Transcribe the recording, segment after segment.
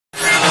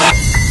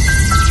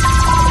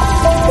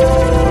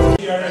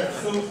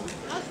AGRF. So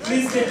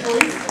please take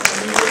points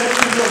and we will let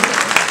you know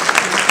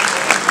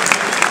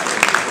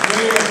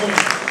where you are going.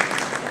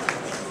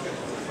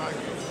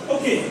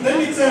 Okay, let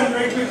me turn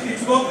very quickly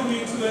to welcome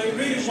you to a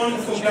really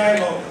wonderful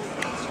dialogue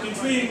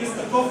between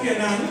Mr. Kofi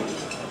Annan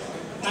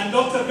and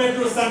Dr.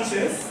 Pedro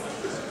Sanchez,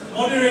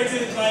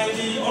 moderated by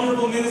the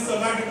Honorable Minister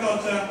of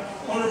Agriculture,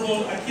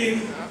 Honorable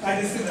Akin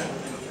Adesina.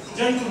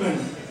 Gentlemen,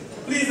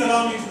 please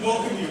allow me to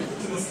welcome you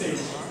to the stage.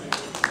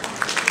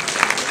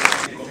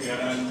 Kofi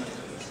Annan,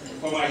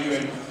 former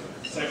UN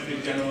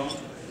Secretary General.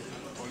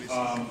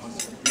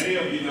 Many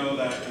of you know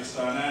that Mr.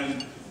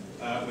 Annan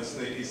is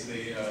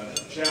the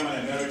Chairman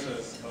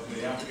Emeritus of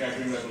the Africa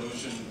Green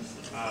Revolution,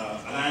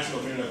 Alliance for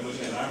Green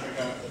Revolution in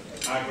Africa,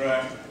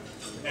 AGRF,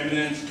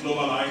 eminent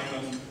global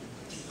icon,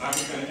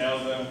 African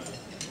elder,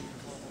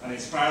 and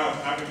inspirer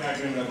of Africa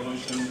Green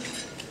Revolution,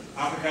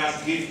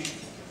 Africa's gift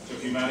to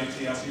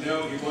humanity. As you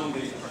know, he won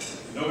the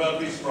Nobel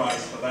Peace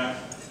Prize for that.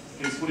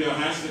 Please put your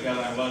hands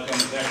together and welcome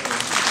His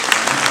Excellency.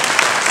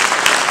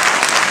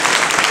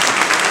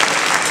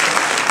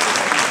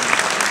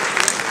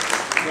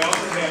 We're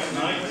also here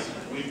tonight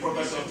with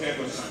Professor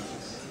Pedro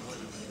Sanchez.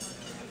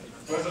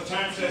 Professor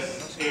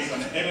Sanchez is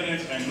an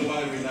eminent and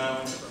globally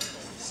renowned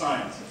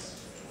scientist.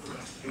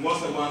 He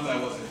was the one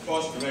that was the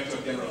first Director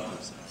General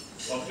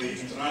of the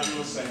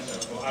International Center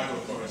for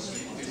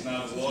Agroforestry. It is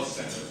now the World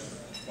Center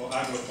for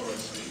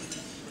Agroforestry.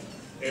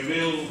 A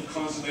real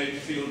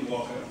consummate field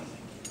worker,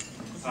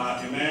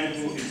 a man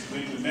who is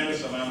doing a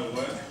tremendous amount of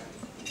work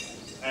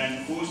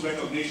and whose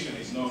recognition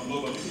is known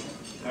globally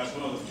as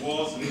one of the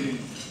world's leading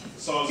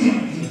soil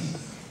scientists.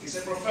 He's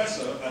a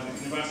professor at the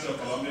University of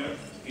Columbia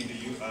in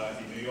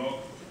New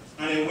York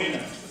and a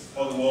winner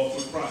of the World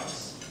Food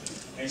Prize.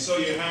 And so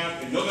you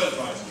have a Nobel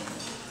Prize winner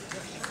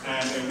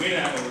and a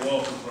winner of the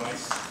World Food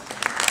Prize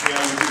here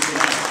with you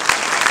tonight.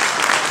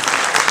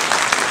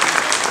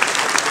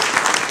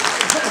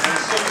 And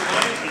so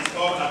tonight is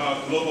all about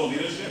global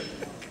leadership,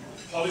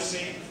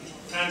 policy,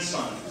 and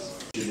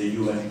science. Should the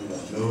UN do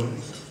alone?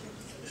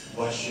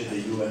 What should the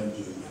UN do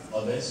with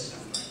others?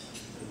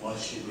 And what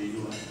should the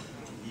UN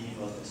leave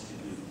others to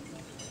do?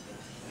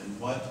 And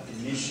what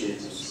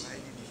initiatives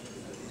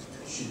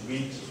should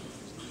we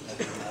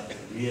have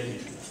really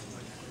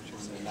on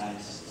the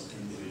lives of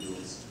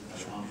individuals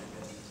around the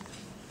world?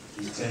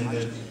 We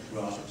tended to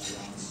grasp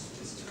around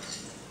statistics,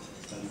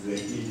 but we're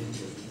dealing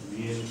with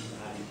real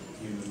live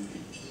human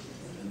beings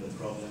and the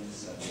problems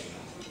that they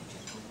have.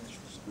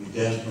 We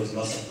dealt with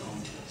lots of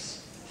conflicts,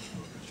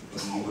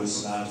 from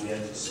Yugoslavia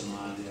to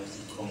Somalia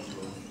to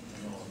Congo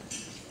and all.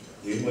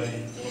 They were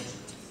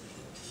important,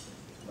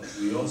 but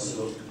we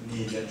also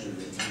needed to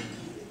remember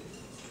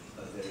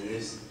that there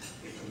is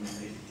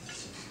economic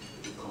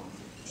to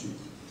conflict too.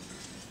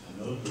 An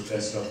old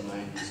professor of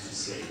mine used to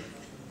say,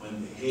 when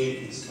the hay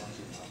is not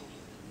enough,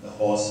 the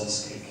horses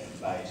kick and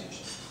bite each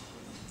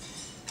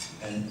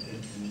other.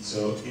 And so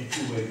if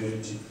we were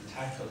going to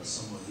tackle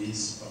some of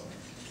these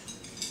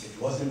problems, it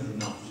wasn't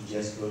enough to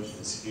just go to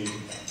the Security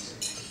Council,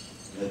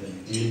 let them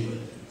deal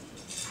with it,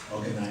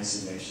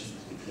 organize elections,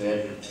 declare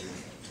victory,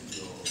 and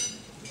go home.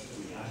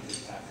 We had to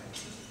tackle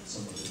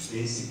some of the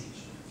basic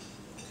issues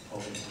of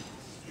poverty,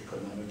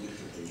 economic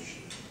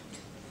deprivation.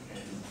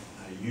 And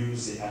I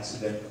use the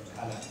accident of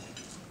Calamity,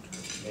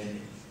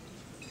 many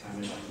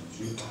coming up in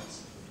 2000,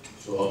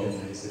 to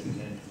organize a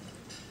plenary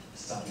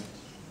summit,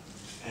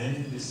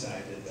 and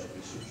decided that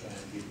we should try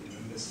and give the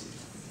member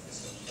states a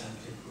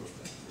substantive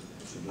program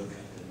to look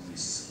at, and we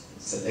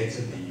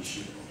selected the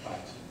issue of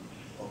fighting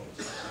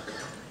poverty.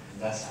 And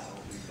that's how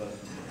we got the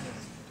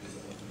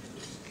development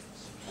goals.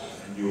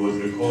 And you would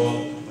recall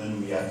when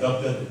we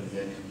adopted the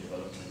Millennium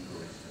Development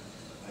Goals,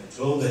 I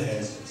told the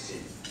heads of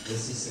state,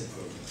 this is a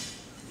program,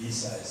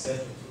 these are a set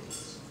of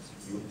goals.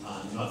 You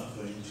are not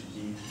going to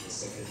leave the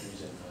Secretary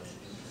General to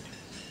implement.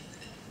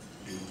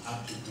 You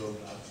have to go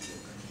out to the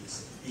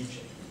countries, each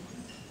of you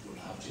will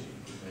have to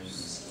implement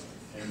this,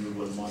 and we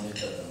will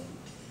monitor them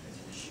and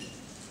issue.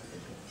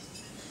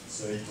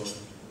 So it was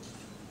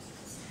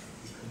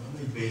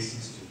economic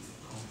basis to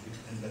conflict,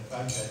 and the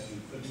fact that we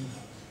couldn't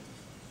have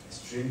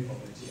extreme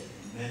poverty and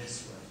immense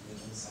wealth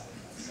living side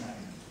by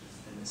side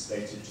and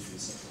expected to be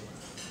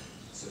supported.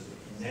 So the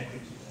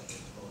inequity that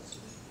was also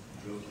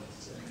drove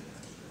us.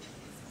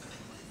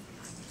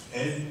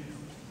 And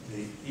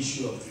the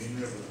issue of green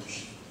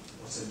revolution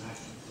was an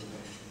action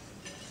program,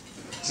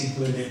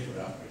 particularly for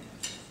Africa.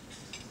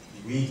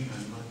 We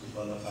cannot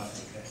develop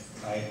Africa and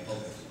fight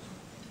poverty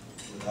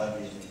without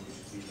being able to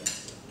feed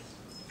ourselves.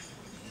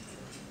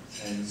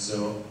 And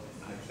so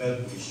I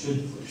felt we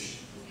should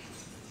push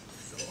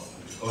for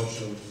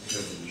agricultural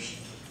revolution.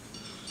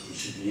 We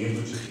should be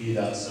able to feed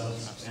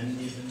ourselves and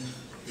even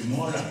be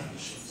more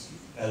ambitious,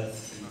 help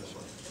in the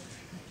world.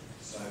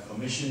 So I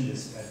commissioned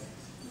this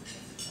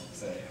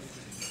study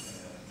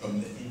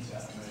from the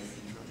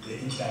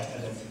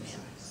inter-academic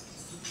science,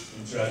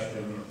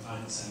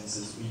 inter-academic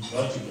sciences. We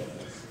brought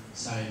together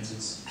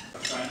scientists.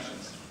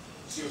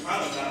 So you're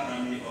part of that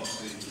army of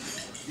the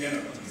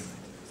general.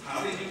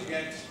 How did you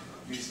get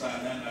Mr.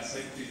 Annan as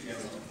Secretary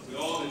General with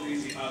all the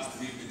things he has to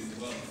deal with in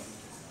the world?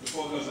 to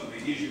focus on the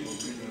issue of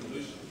green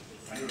revolution.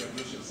 And the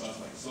revolution sounds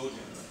like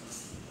soldier.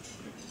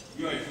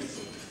 You are a foot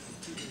soldier.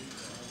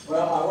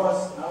 Well, I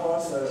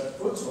was a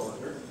foot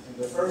soldier in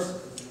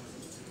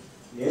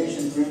the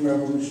Asian Green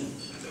Revolution.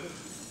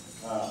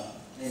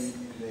 In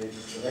the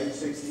late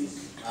 60s,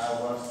 I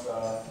was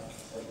a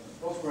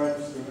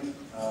postgraduate student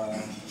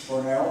at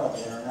Cornell at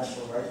the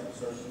International Rights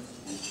Research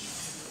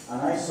Institute.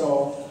 And I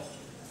saw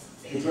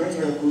the Green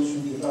Revolution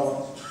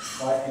developed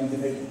by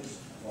individuals.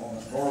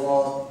 Norman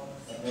Borlaug,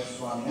 S.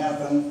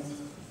 Swaminathan,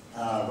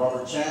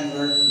 Robert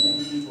Chandler,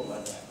 many people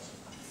like that.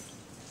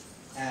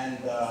 And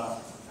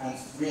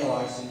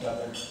realizing that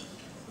it's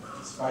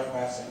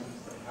bypassing,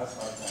 it has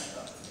bypassed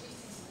that.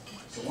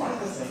 So one of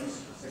the things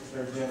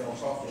Secretary General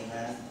Kofi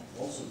Annan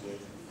also did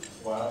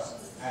was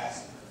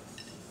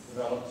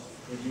develop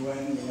the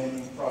UN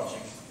Millennium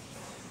Project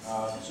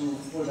to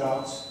put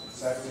out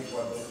exactly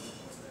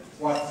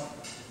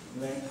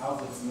how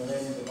the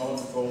Millennium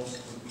Development Goals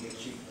would be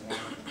achieved in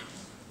Africa.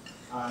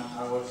 And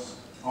I was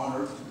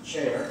honored to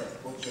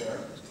co-chair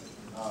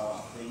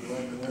the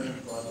UN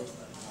Millennium Project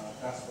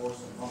Task Force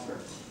on Hunger.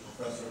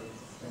 Professor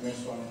M.S.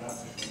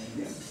 Swaminathan from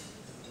India.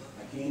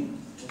 Hakeem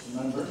was a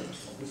member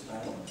of this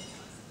panel.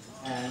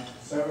 And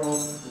several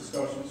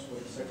discussions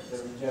with the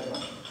Secretary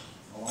General,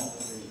 along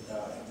with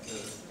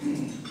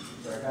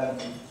the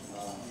academy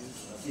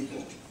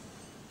people,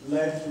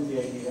 led to the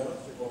idea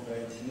of a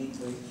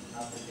uniquely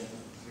African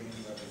green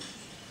revolution.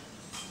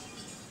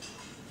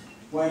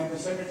 When the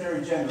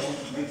Secretary General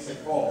makes a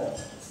call,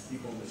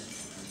 people listen.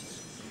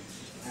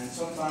 And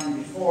sometime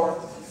before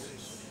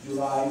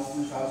July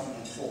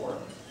 2004,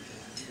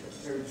 the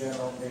Secretary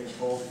General made a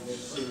call to this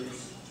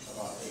series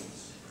about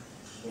AIDS,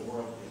 the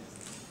world AIDS.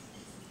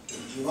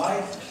 On July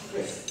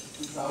 5th,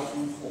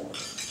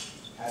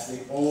 2004, at the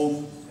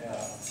old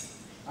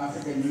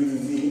African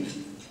Union meeting,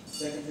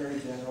 Secretary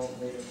General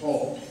made a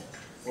call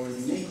for a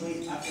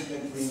uniquely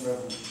African green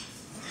revolution.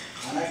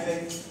 And I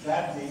think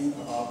that being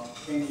about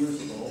 10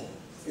 years ago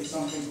is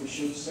something we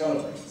should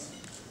celebrate.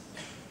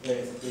 The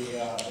 10 years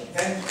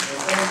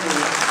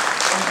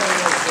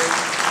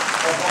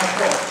of that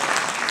call.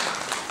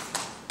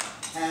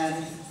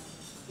 And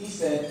he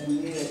said we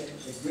need a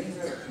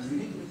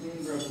uniquely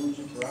green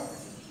revolution for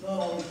Africa, not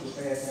only to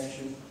pay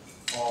attention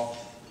of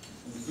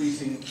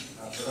increasing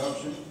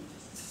production,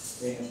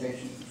 paying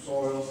attention to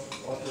soils,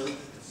 water,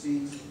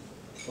 seeds,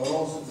 but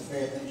also to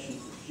pay attention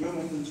to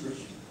human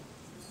nutrition,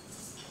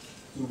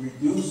 to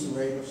reduce the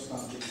rate of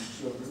stunting in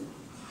children,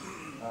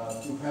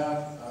 to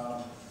have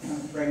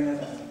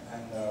pregnant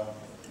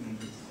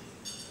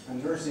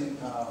and nursing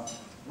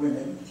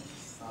women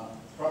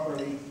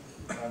properly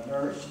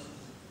nourished.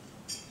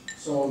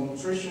 So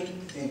nutrition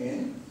came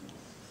in.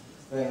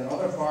 Then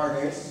another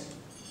part is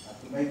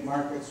to make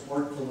markets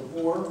work for the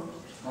poor.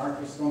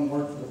 Markets don't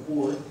work for the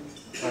poor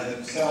by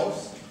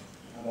themselves,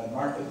 and that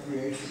market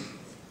creation.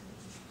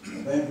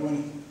 And then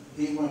when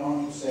he went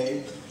on to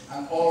say,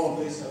 and all of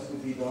this has to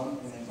be done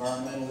in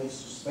environmentally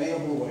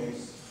sustainable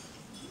ways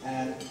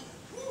and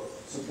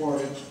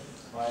supported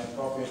by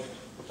appropriate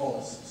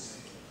policies.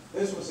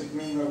 This was a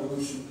green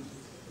revolution.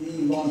 He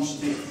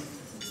launched it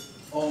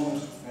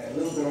almost a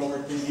little bit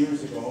over 10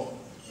 years ago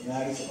in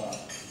Addis Ababa,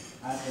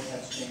 and it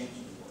has changed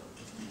the world.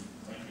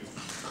 Thank you.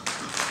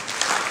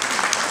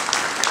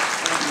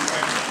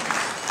 Thank you.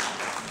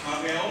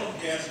 We are all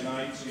here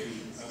tonight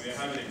and we are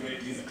having a great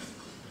dinner.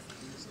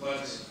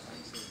 But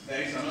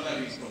there is another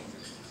big problem,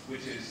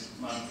 which is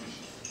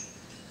malnutrition.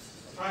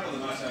 The fact of the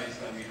matter is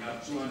that we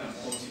have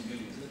 240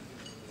 million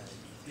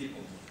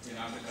people in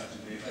Africa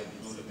today that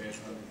below the bare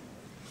family.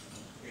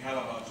 We have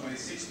about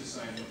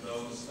 26% of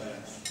those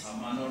that are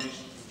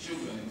malnourished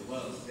children in the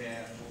world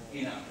there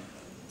in Africa.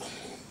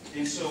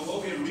 And so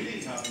what we're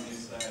really having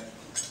is that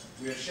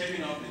we're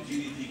shaving off the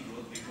GDP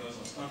growth because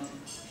of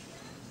stunting.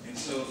 And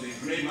so the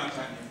grey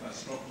matter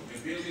infrastructure,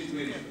 we're building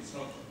great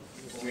infrastructure,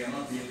 but we are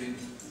not building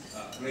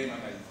grey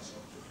matter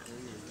infrastructure.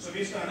 So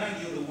Mr. Annan,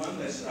 you're the one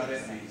that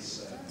started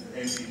this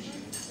MPG,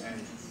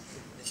 and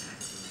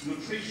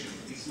nutrition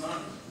is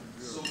not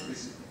so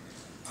critical.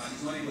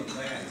 It's not even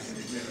there in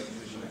the green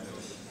revolution.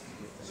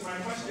 So my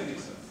question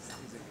is,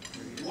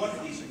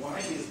 why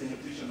is the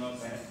nutrition not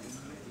there?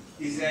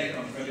 Is there a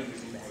compelling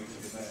reason for it to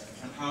be there?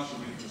 And how should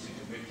we proceed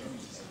to make sure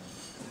it's there?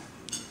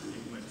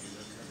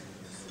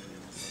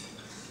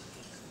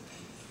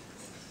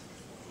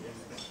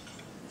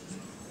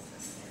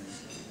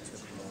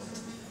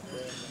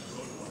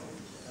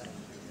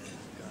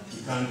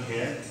 You can't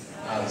hear?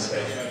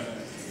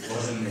 It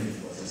wasn't me, it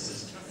was a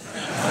sister.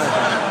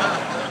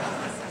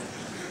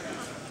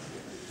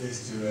 Is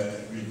to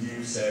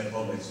reduce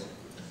poverty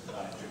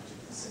by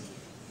 50%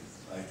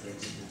 by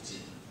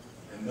 2015.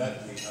 And that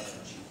we have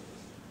achieved.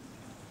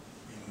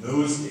 In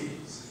those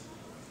days,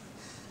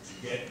 to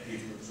get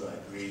people to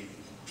agree,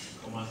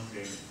 common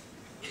frame,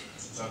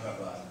 to talk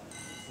about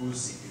food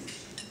security,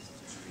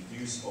 to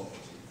reduce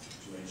poverty,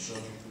 to ensure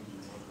people do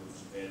not go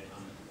to bed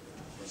hungry,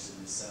 was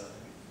in itself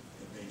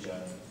a major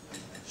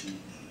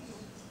achievement.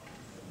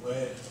 The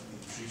word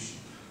nutrition,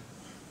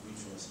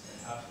 which was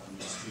perhaps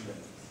understood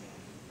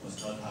as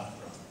must not have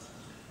ground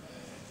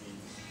in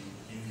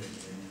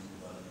implementing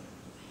development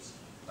goals.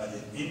 But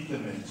in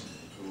implementing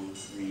the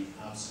goals, we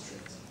have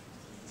strength,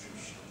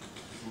 nutrition,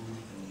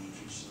 food and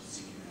nutrition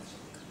security.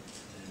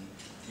 And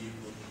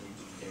people need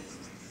to get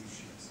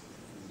nutritious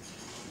food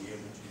to be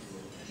able to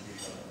grow and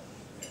develop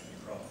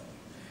every crop.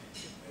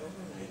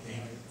 And I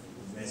think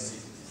the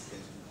message is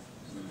getting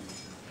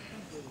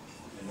through.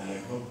 And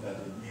I hope that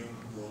the new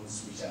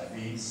goals which are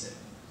being set,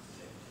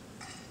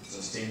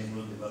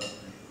 sustainable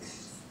development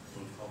goals,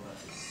 will cover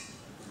this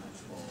much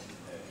more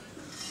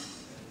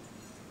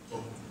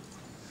open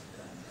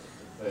than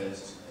the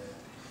first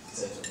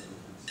set of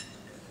goals.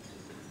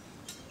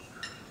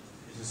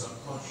 It is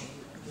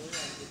unconscionable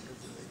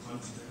a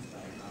continent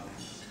like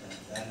ours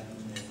that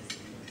will never be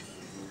able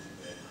to go to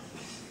bed.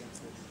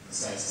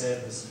 As I said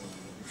this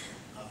morning,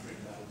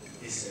 Africa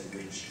is a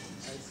rich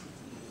continent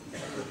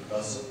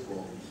because of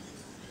war.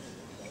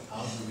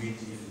 How do we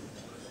deal with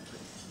that?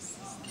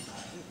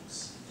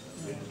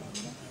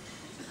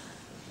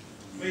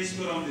 Please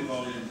put on the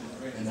volume.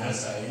 And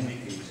as I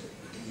indicated,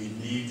 we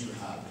need to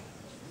have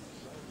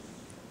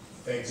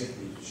effective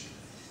leadership.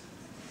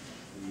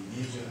 We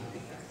need to have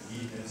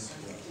leaders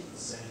who are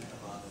concerned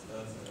about the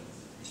welfare of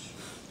the nation.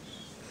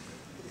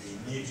 We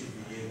need to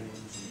be able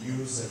to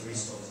use the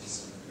resources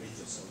and the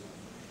riches of it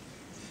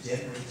to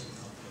generate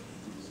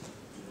opportunities to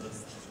look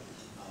at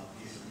our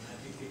people. I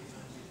think it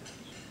can be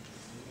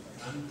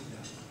done.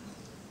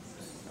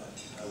 But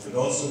I would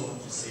also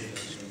want to say that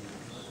we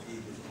must be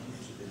the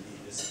only to the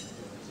leaders in the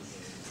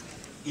politicians.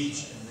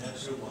 Each and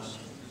every one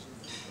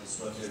is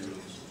what they do.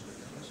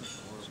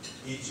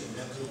 Each and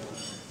every one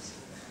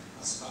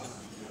has power.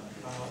 We have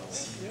power as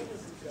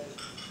individuals.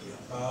 We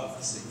have power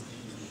as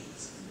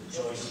individuals in the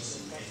choices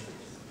you make.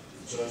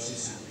 The choices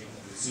you make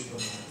in the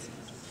supermarket,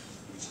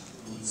 which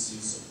goods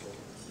you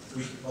support,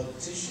 which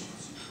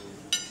politicians you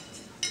vote.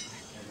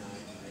 And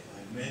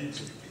I meant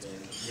it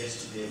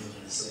yesterday when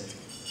I said,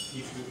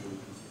 if we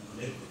would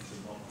live in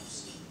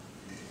democracy,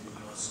 we would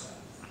not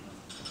starve.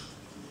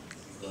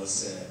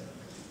 Because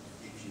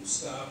if you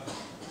starve,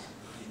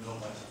 you know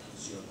what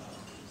is your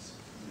boundaries.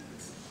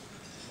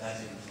 That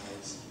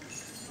implies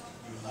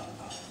you have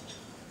power,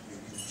 you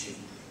can change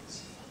things,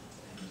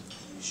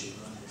 and you should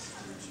not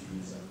hesitate to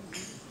use that.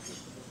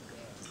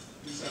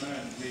 Mr.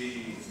 Mann,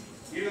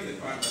 given the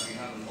fact that we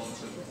have a lot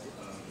of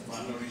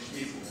malnourished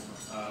people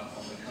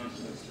on the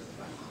continent,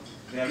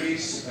 there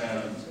is a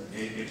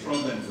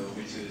problem though,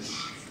 which is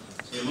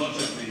a lot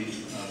of the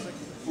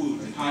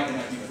food, the high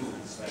energy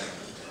foods that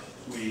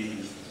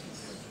we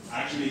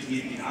actually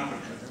eat in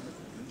Africa.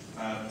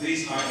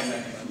 These high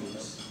energy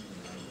foods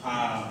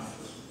are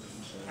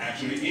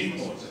actually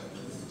imported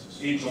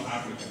into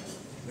Africa.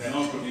 They're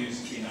not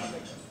produced in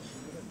Africa.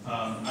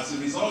 As a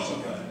result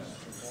of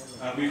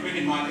that, we're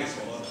creating markets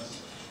for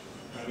others.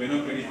 We're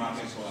not creating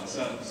markets for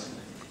ourselves.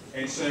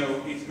 And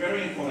so it's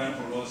very important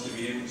for us to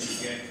be able to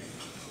get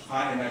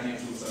high energy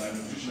foods that are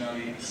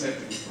nutritionally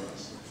acceptable for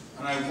us.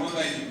 And I wonder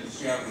if you could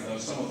share with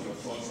us some of your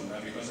thoughts on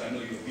that, because I know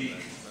you're big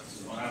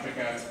on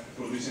Africa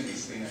producing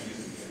this thing and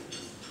using it.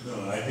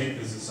 No, I think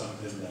this is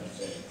something that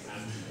can be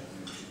done.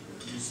 We should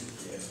produce it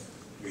here.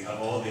 We have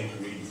all the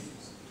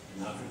ingredients.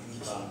 And African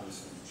farmers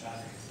from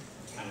Chad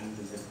can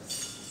deliver.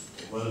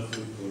 The World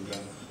Food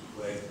Program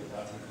works with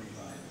African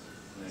farmers.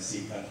 And I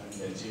see Catherine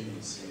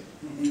Virginia's here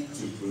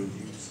to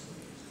produce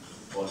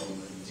for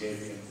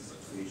humanitarian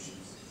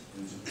situations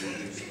and to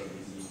produce what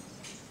we need.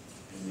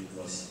 And it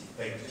was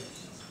effective.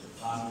 The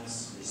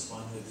farmers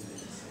responded to the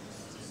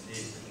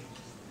incentives.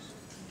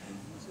 And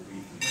we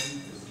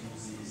can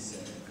produce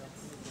these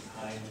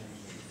high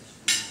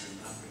foods in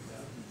Africa,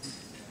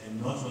 and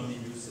not only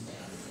use it in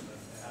Africa, but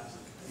perhaps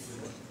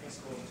even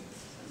export it.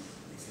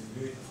 We can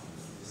do it on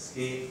the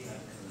scale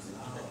that can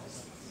allow us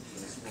to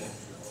export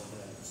to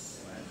other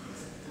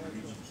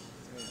regions.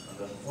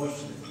 But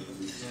unfortunately,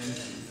 we tend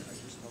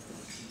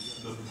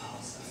to look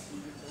outside.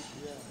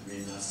 I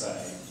mean, as I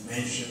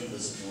mentioned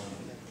this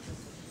morning,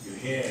 you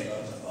hear a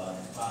lot about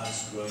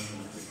fast-growing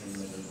African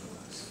middle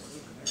class.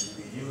 And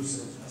we use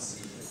it as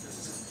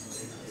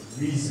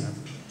a reason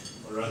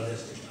for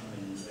others to come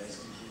and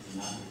invest in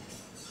Africa.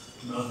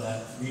 Not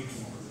that we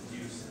can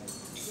produce,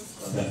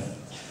 but that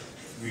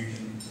we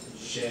can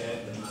share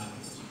the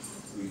market.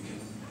 We can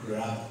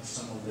grab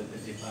some of the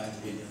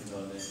 $35 billion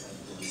that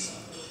goes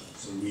up.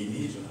 So we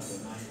need to have a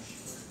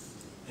mindset.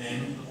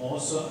 And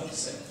also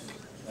accept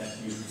that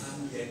you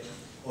can get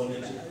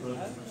quality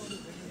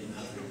produce in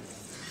Africa.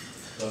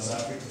 Because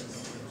Africa,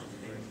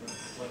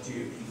 what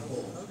you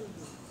import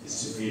is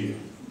superior.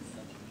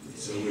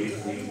 So we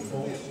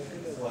import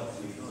what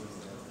we don't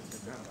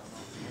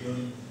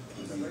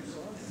produce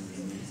and we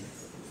need.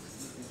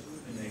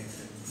 And they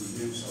can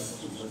produce what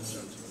we want to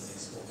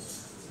export.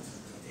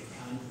 It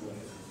can't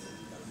work.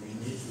 We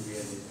need to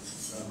really,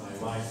 my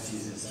wife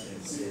teases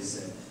and says,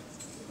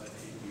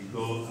 if we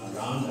go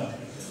around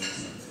Africa,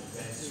 the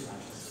best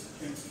rice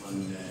on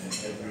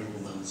every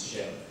woman's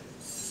shelf.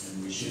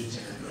 And we should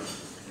turn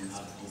and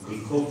have Uncle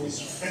Kofi's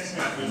rice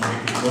and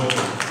make it work.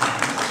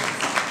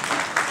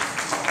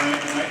 And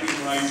I eat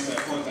rice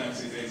 4 times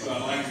a day, so I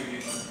like to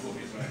eat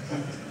coffee rice.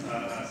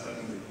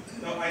 Certainly.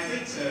 No, I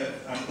think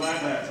I'm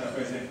glad that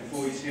President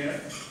Kufuor is here.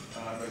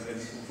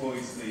 President Kufuor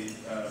is the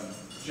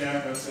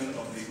chairperson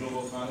of the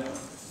Global Panel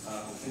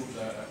for Food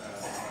and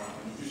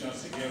Nutrition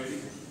Security.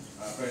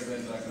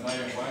 President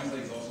Kanaya Wanza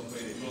is also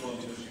played a global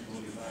leadership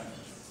role in that.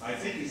 I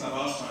think it's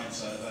about time,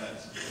 sir,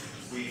 that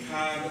we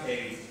have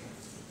a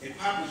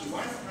partnership.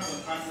 Why not have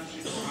a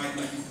partnership for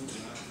high-value food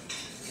in Africa?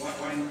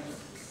 Why not?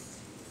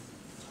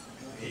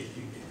 It's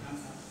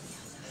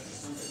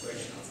not a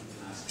question of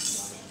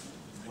asking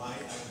why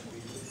aren't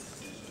we doing it?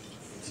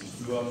 It is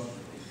doable,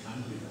 it can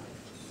be done.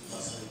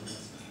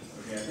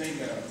 Okay, I think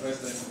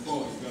President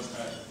Kufuor just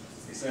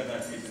he said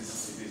that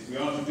we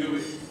ought to do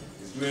it.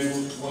 It's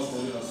doable, what's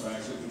holding us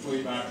back. So we throw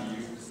it back to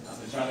you as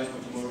a challenge for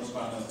tomorrow's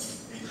panel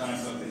in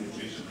terms of the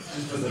nutrition.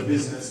 And for the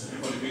business. And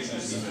for the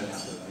business.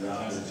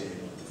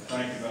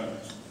 Thank you very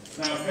much.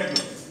 Now, Pedro,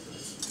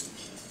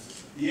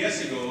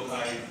 years ago,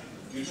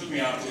 you took me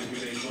out to a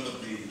village, one of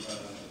the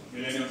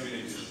millennium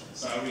villages,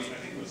 Sauri, I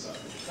think it was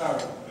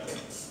Sauri.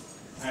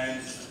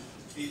 And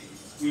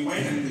we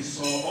went and we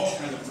saw all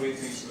kinds of great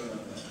things going on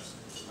there.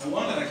 And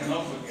one that I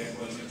cannot forget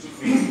was you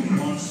took me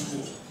to one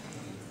school.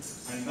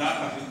 And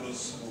that particular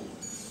school,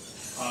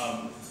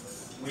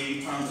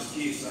 we found the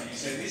kids, and you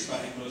said this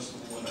particular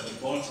school was at the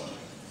bottom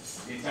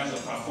in terms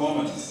of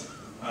performance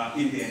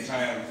in the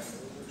entire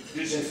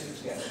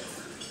district.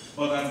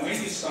 But that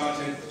when you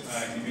started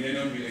in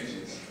Millennium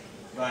Villages,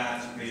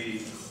 that the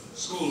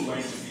school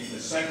went to be the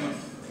second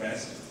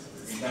best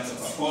in terms of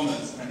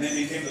performance, and then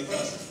became the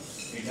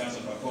first in terms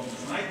of performance.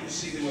 And I could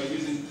see they were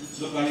using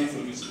locally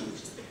produced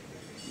foods.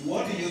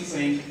 What do you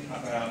think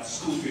about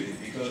school feeding?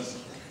 Because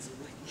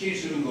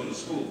kids shouldn't go to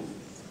school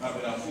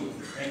without food.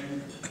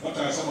 And what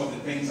are some of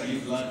the things that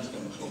you've learned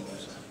from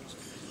that?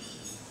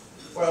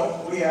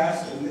 Well, we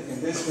asked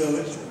in this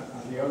village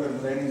and the other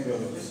millennium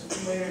villages,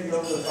 we made it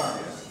go to the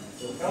farmers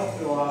to help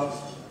you out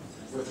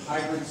with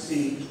hybrid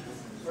seed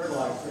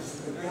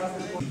fertilizers. If we have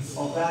to put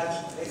of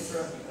that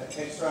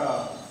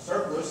extra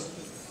surplus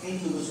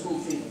into the school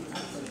feeding,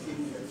 actually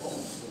feeding their own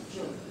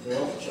children, their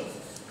own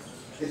children.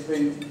 It's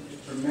been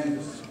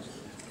tremendous.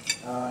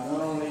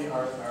 Not only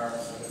are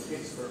the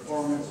kids'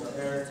 performance are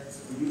there,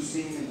 you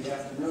see them in the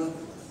afternoon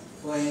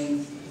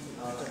playing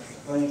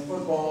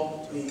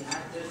football, being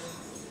active,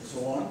 and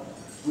so on.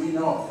 We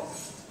know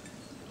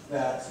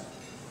that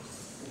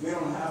if we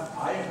don't have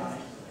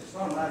iodine, it's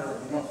not a matter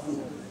of enough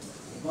food.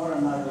 It's not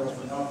a matter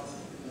of enough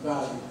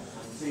value,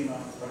 SEMA,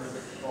 whatever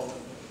it's called.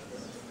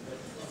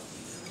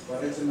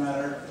 But it's a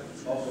matter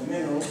of the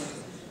minerals,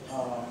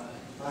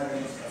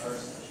 vitamins, that are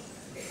essential.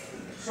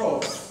 So,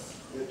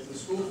 the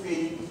school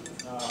feeding,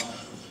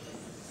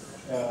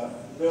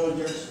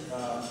 villagers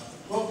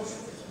focused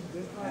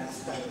and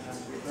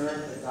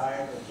prepared the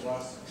diet that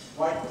was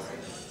white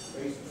rice,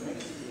 based on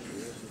mixed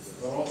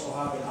feed, but also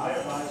having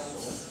iodized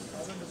soil,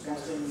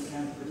 something we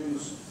can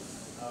produce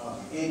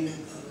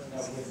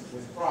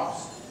with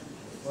crops.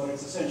 But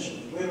it's essential.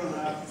 We don't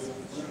have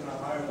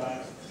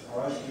iodine,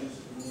 our IQs,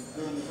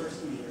 during the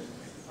first 2 years,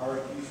 our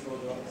IQs go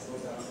down to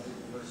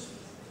the first.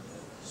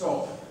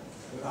 So,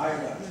 with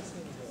iodine,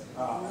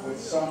 with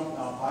some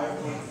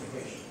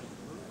biofortification,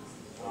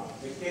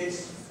 the kids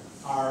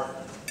are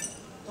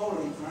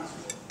totally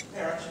transformed.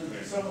 They're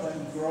actually, some of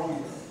them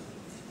growing.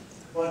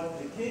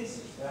 But the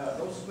kids,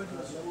 those school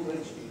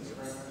age kids,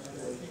 primary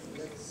school age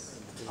kids,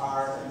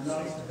 are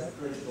not the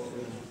critical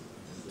age.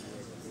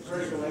 The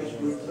critical age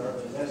groups are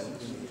the less than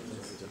 2 years.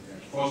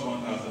 First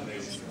 1,000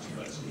 days.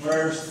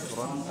 First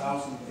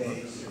 1,000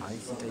 days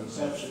from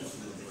conception.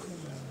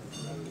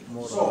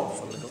 So,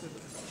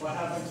 what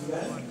happened to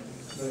them?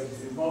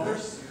 The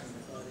mothers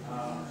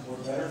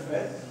were better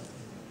fed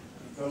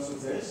because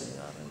of this.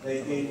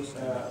 They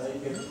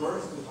gave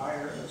birth to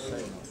higher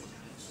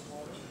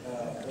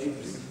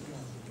babies.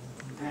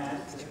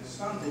 And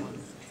stunted,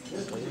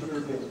 this particular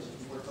village,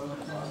 we're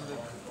talking about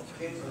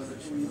kids under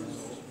 2 years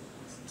old,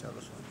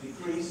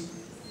 decreased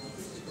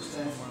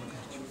 50%.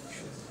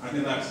 I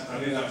think that's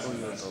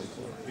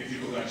if you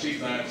could achieve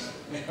that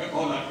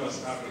all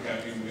across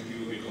Africa, you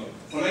will be good.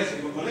 But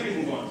let me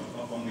move on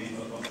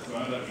to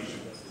another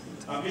issue.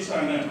 Mr.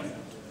 Anand,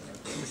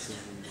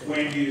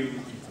 when you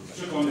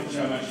took on the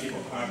chairmanship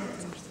of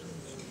AGRF,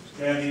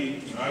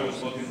 clearly I was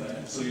working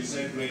there, so you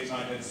set great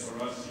targets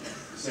for us,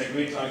 you set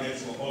great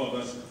targets for all of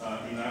us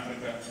in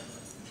Africa.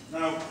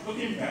 Now,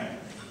 looking back,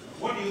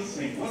 what do you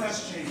think? What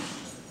has changed?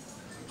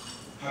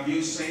 Have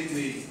you seen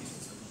the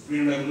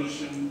Green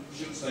Revolution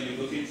shoots that you're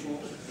looking for?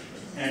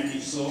 And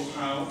if so,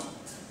 how?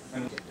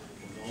 And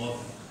more,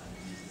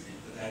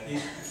 but I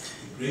think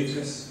the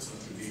greatest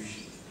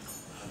contribution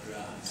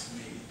AGRA has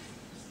made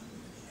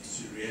is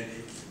to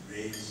really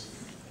raise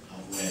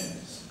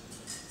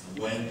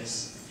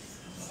awareness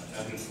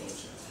about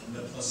agriculture and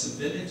the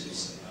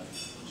possibilities of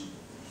agriculture,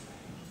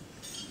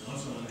 not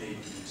only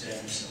in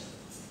terms of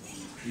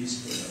increased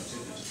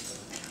productivity,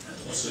 but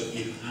also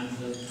in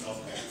handling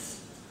problems,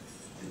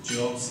 the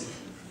jobs it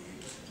can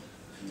create,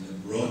 and the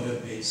broader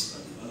base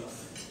for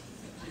development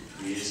it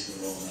creates for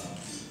all our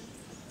people.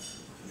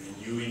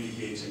 And you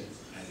indicated,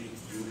 I think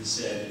you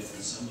said it,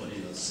 and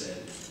somebody else said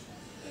it,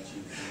 that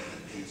you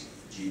calculate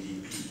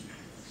GDP.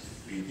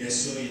 We get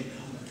so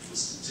enamored with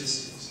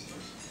statistics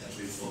that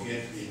we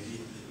forget we are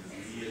dealing with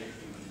real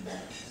human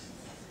beings.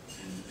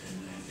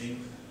 And I think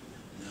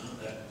now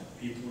that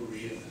people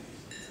realize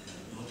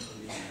that not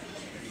only can you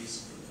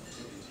increase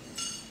productivity,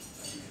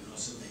 but you can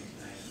also make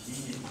life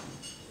meaningful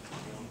for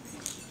young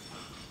people.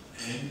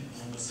 And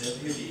almost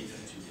every leader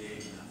today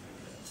in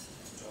Africa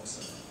talks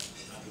about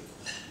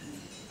agriculture.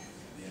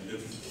 They are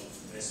looking for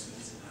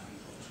investments in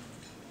agriculture.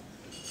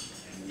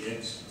 And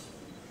yet,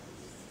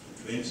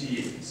 for 20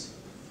 years,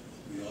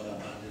 we all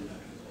abandoned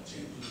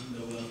agriculture, including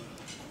the world.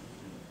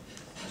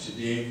 But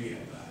today we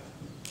are back.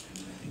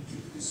 And I think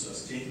if we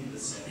sustain the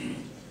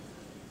sentiment,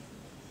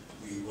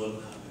 we will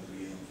have a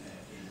real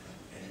impact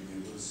and we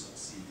will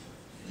succeed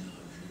in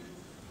our dream.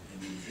 And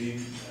the dream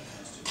that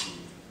has to be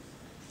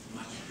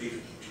much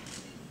bigger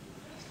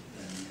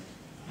than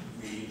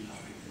we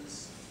Africans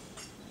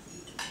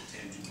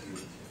tend to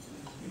dream.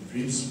 We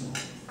dream small,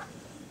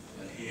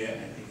 but here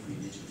I think we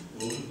need to be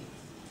bold.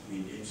 We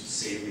need to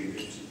say we're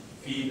going to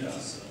feed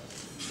ourselves,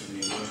 and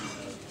we're going to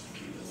help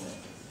feed the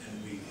world. And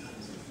we can.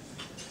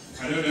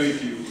 I don't know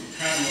if you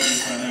heard what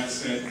Mr. Anand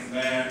said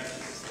there.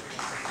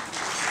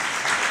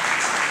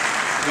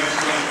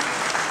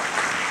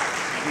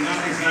 And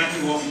that's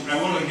exactly what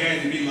I want to hear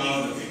it a bit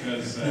louder,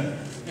 because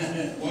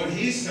what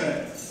he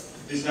said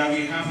is that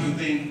we have to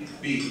think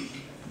big,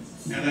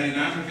 and that in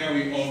Africa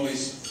we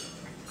always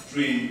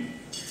dream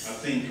or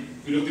think.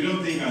 We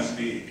don't think as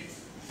big.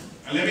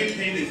 And let me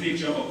paint the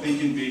picture of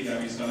thinking big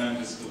that Mr. Anand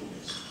has told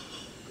us.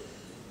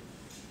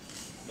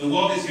 The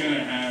world is going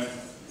to have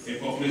a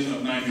population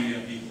of 9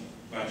 billion people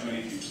by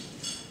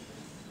 2050.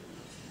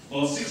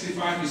 Well,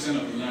 65%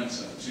 of the land,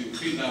 sir, to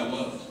feed that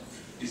world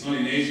is not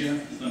in Asia,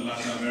 it's not in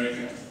Latin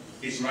America,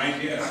 it's right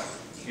here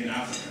in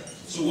Africa.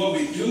 So what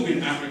we do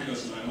in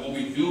Africa's land, what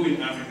we do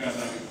in Africa's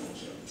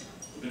agriculture,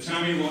 will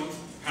determine what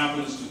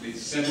happens to the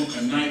 7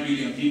 and 9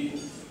 billion people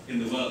in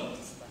the world.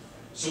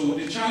 So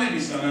the challenge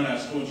Mr. Anand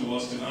has thrown to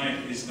us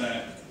tonight is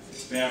that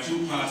there are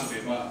two parts of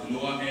the bar. The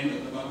lower end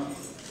of the bar,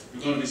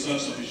 we've got to be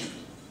self-sufficient.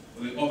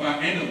 But the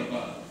upper end of the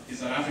bar is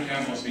that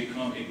Africa must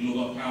become a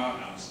global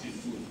powerhouse in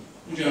food.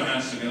 Put your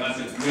hands together, that's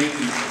a great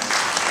thing.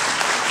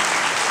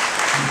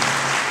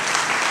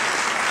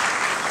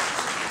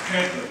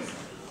 Thirdly,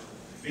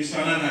 Mr.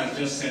 Anand has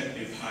just set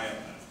a higher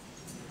bar.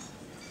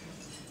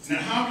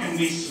 Now, how can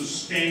we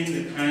sustain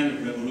the kind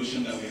of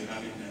revolution that we're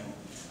having now?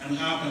 And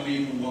how can we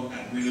even work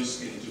at greater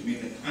scale to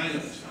meet the kind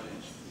of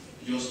challenge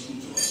just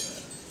through to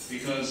us?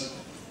 Because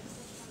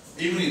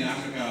even in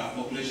Africa, our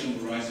population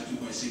will rise to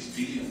 2.6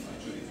 billion by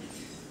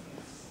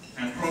 2050.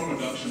 And crop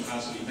production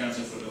has, in terms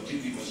of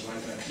productivity, was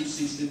rise by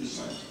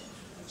 260%.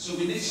 So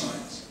we need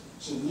science.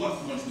 So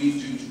what must we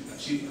do to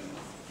achieve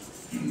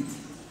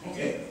that?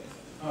 Okay.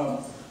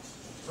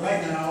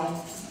 Right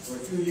now, or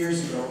 2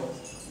 years ago,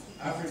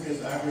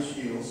 Africa's average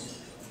yields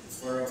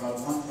were about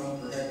 1 ton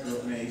per hectare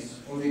of maize,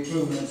 or the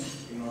equivalent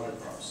in other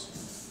crops.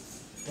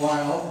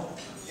 While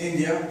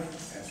India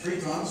had 3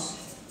 tons,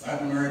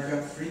 Latin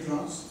America 3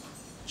 tons,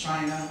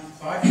 China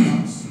 5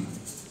 tons,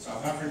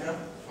 South Africa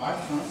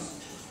 5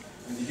 tons,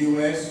 and the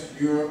US,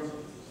 Europe,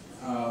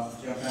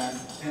 Japan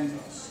 10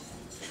 tons.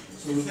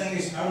 So the thing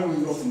is, how do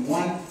we go from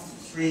 1 to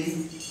 3 to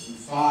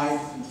 5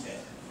 to 10?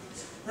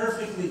 It's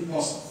perfectly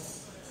possible.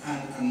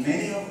 And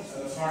many of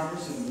the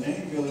farmers in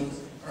many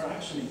villages are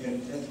actually getting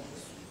 10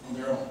 tons on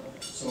their own.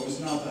 So it's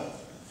not that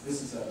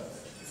this is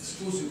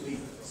exclusively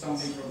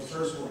something from the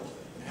first world.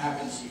 It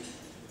happens here.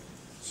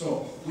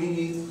 So we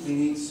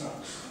need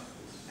science.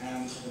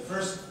 And the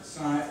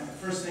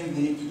first thing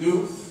we need to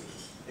do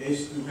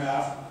is to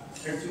have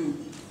two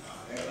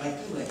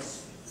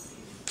legs.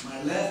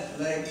 My left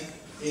leg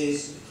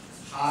is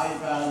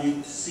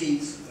high-value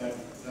seeds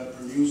that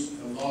produce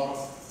a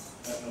lot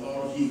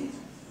of yield.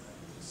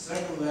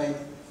 Second leg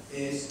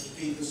is to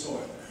feed the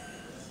soil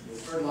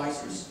with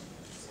fertilizers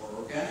or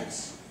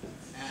organics,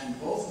 and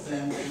both of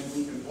them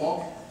we can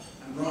walk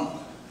and run.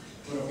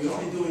 But if we're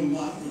only doing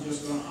one, we're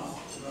just going to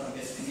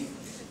get anything.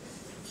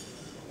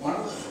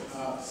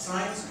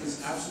 Science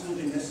is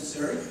absolutely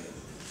necessary.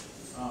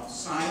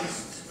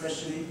 Science,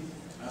 especially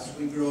as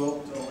we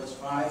grow towards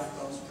 5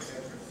 tons per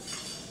hectare.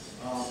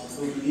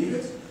 We believe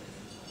it.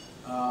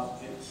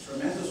 It's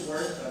tremendous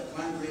work that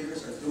plant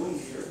breeders are doing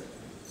here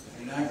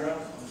in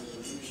AGRF under the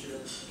leadership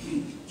of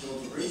Joe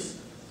DeBreeze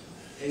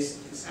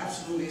is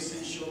absolutely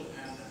essential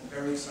and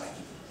very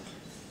exciting.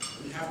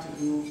 We have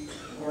to do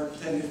more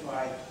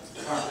identified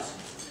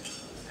harvesting.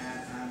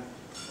 And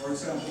for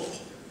example,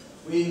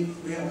 we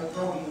have a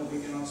problem that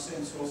we cannot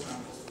send soil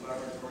samples to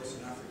laboratories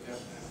in Africa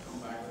and come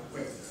back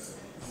quick.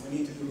 And we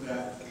need to do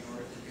that in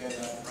order to get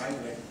that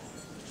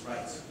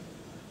right.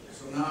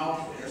 So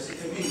now there's a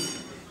technique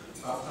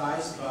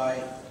baptized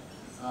by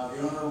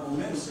the Honorable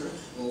Minister,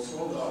 Will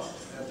Soldot,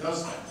 that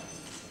does that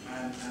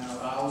and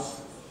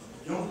allows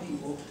young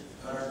people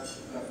that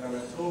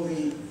are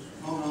totally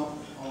hung up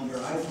on their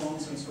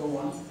iPhones and so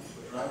on,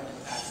 driving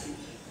a taxi,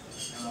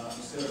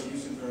 instead of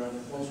using their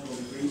agricultural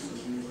degrees at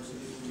the University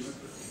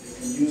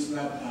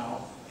level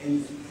now,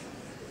 anything.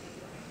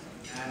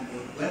 And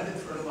with blended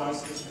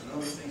fertilizers and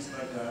other things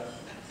like that,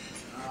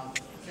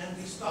 can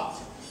be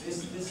stopped.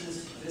 This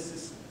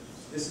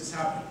is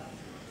happening.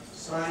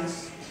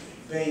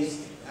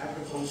 Science-based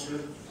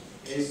agriculture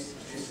is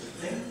a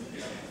thing,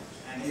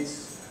 and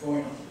it's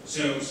going on.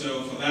 So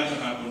for that to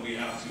happen, we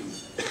have to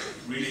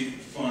really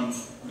fund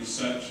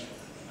research.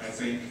 I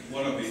think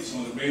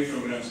some of the great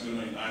programs going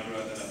on in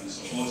AGRF that have been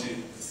supported,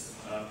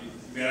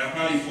 there are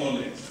probably 4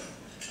 links.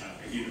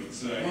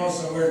 So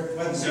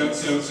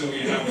we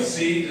have the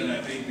seed, and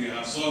I think we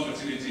have soil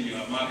fertility, you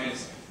have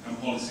markets and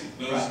policy.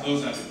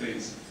 Those are the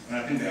things, and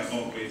I think they are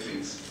all great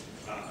things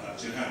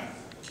to have.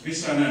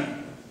 Mr.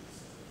 Anand,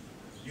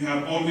 you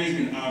have always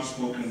been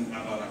outspoken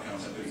about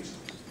accountability.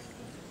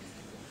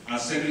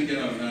 As Secretary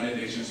General of the United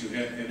Nations, you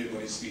heard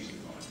everybody speak to the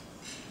point.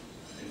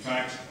 In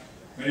fact,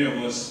 many of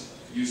us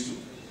used to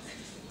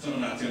turn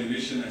on our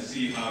television and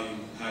see how you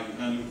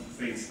handle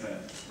things that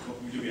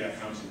you be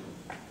accountable.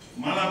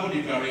 Malabo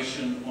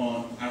Declaration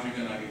on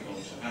African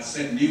Agriculture has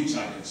set new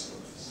targets for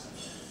us.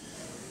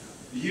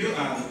 You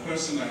are the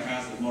person that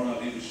has the moral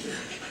leadership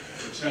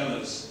to tell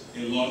us a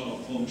lot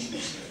of home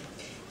truths there.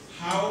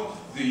 How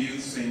do you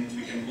think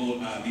we can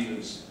hold our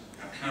leaders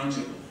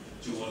accountable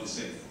to what they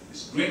say?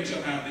 It's great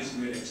to have this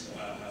great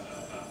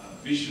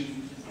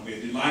vision, and we're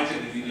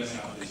delighted the leaders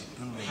have this.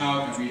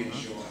 How can we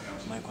ensure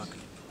accountability?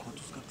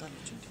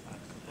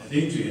 I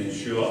think to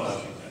ensure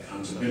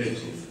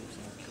accountability,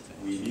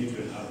 we need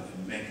to have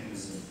a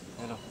mechanism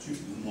to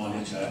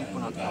monitor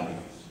and evaluate.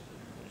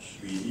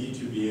 We need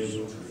to be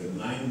able to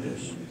remind them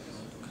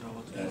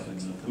that in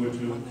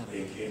Maputo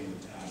they came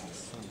with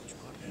targets,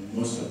 and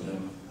most of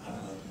them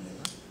have not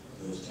met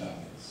those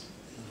targets.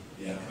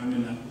 They are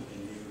coming up with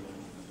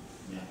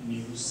a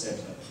new set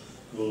of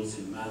goals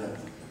in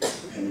Malawi,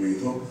 and we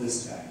hope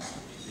this time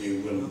they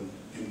will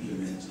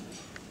implement it,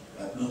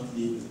 but not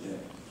leave it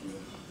there.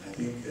 I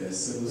think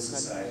civil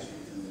society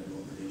and the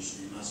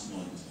population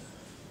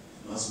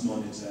must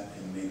monitor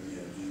and make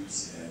their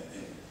views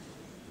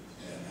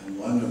and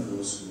one of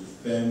those who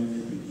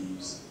firmly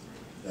believes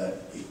that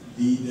if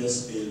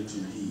leaders fail to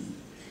lead,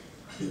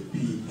 the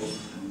people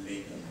can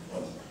make them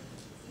follow.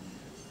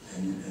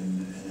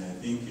 And I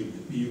think if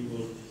the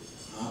people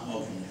are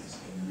organized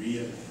and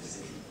realize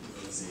that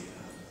because they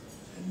are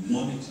and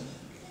monitor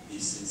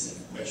these things and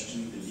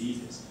question the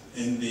leaders,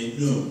 and they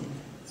know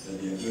that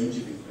they are going to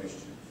be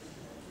questioned,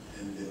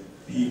 and the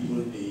people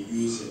they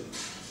use it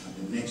at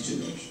the next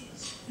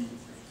elections,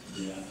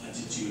 their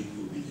attitude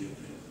will be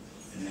different.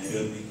 And I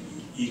don't think you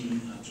even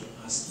have to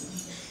ask them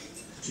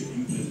to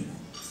implement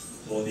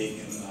before they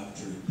come back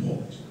to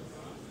report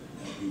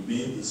that we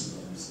made these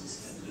promises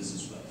and this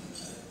is what we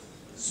did.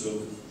 So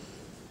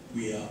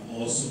we are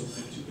also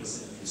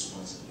 50%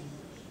 responsible.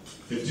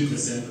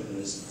 50% of the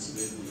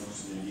responsibility belongs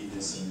to the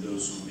leaders and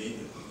those who made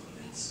the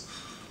commitments.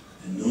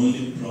 And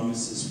only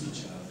promises which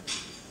are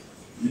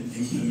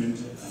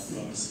implemented are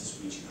promises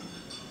which are.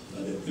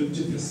 But the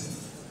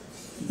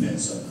 50%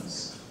 depends on us,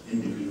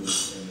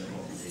 individuals and the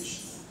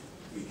population.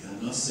 We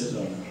cannot sit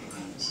on our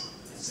hands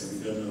and say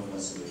we don't know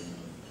what's going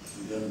on.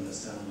 We don't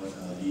understand what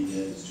our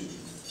leader is doing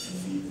and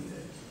leave it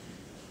there.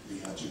 We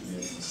have to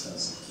make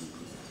ourselves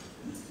people.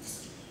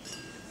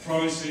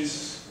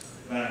 Promises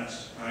that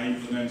are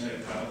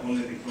implemented are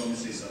only the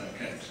promises that are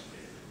kept.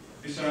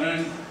 Mr.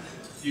 Anand,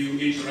 you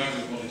interact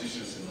with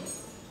politicians a lot.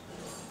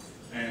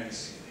 And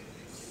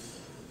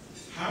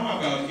how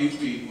about if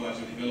we were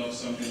to develop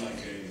something like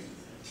a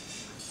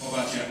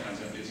poverty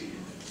accountability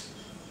index?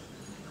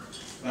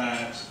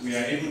 That we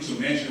are able to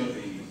measure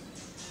the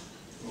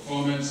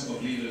performance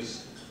of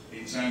leaders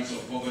in terms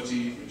of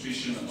poverty,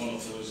 nutrition, and all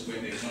of those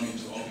when they come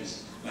into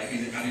office, like at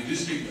the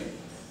district level.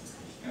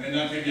 And then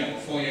that maybe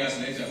about 4 years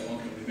later, one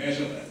can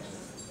remeasure that.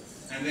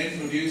 And then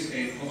produce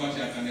a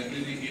poverty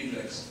accountability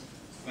index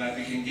that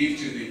we can give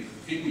to the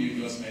people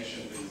you just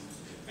mentioned.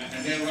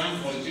 And then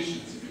run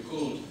politicians, if you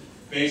could,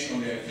 based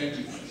on their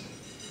effectiveness.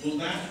 Will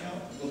that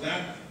help? Will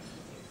that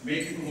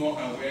make people more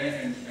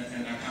aware and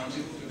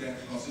accountable to their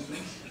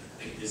constituents?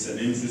 It's an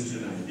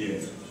interesting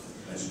idea,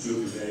 but it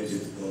will be very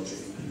difficult to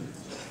implement.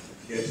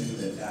 Getting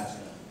the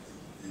data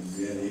and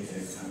really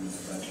coming,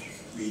 but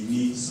we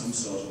need some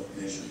sort of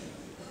measurement.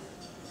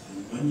 And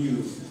when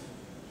you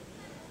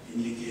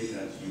indicate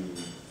that you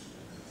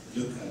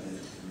look at the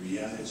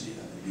reality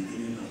at the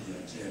beginning of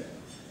their term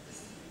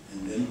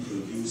and then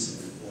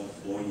produce a report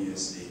 4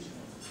 years later,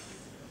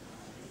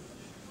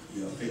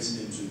 you are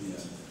fitting into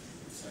their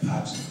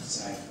pattern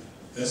cycle.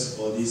 First of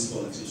all, these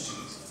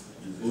politicians,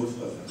 you vote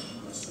for them,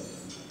 most of them,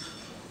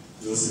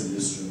 those in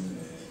this room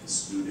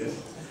excluded.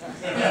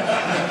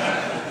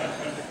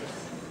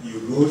 You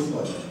vote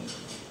for them,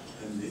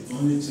 and the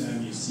only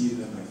time you see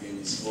them again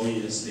is 4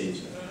 years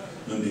later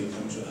when they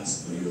come to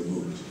ask for your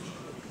vote.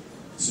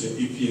 So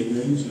if you're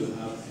going to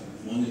have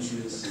a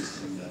monetary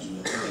system that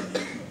will have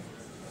an income,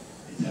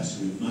 it has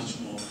to be much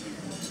more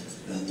frequent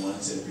than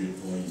once every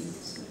 4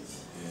 years.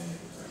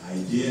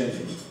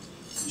 Ideally,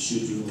 you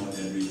should do one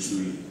every 2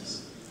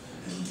 years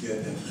and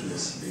get them to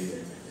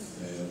explain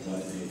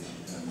what they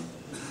have done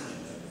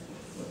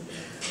for the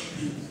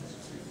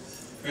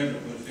Pedro,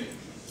 what do you think?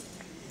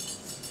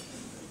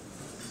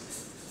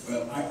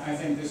 Well, I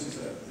think this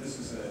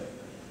is a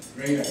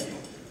great idea.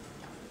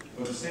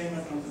 But the same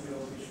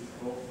accountability should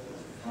go for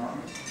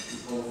farmers,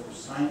 should go for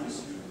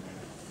scientists,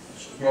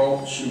 should go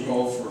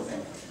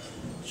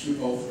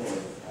for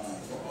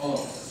all of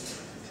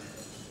us.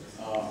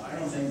 I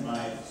don't think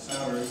my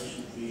salary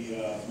should be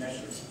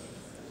measured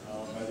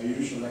by the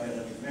usual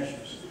academic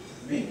measures.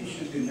 Maybe it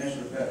should be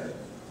measured better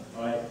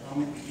by how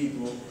many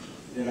people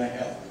did I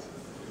help.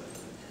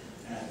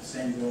 And the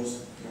same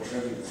goes for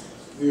everyone.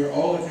 We are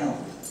all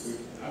accountable. We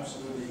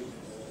absolutely.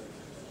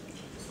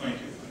 Thank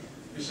you.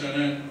 Mr.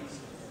 Anand,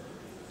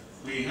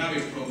 we have a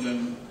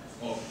problem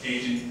of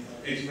rapidly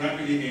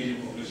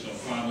aging population of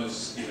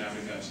farmers in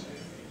Africa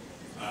today.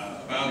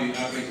 About the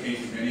average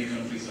age in many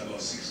countries is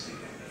about 60.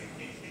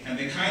 And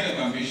the kind of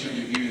ambition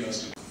you're giving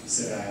us to... He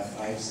said, I have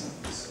 5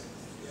 sons.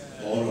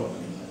 All of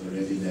them have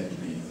already left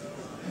me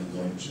and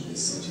gone to the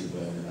city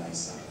where the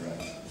lights are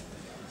bright.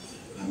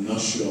 I'm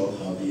not sure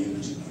I'll be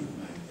able to keep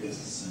my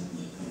fifth son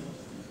with me.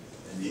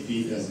 And if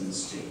he doesn't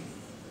stay,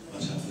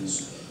 what happens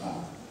to the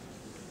farm?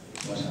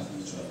 What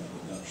happens to our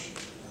production?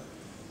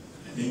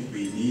 I think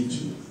we need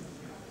to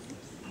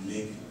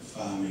make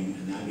farming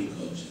and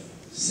agriculture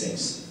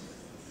sexy.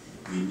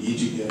 We need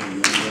to get a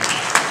younger...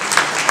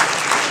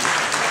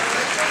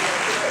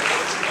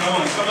 Come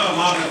on, come on,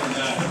 louder than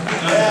that.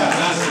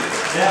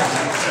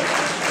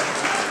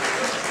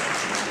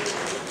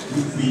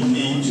 We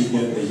need to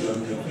get the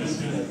younger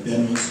people that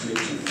demonstrate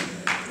to them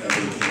that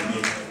they can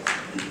make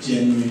a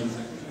genuine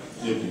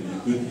living, a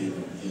good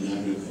living in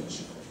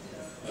agriculture.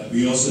 But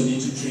we also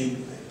need to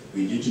train,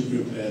 we need to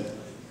prepare.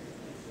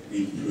 We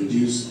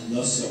produce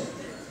lots of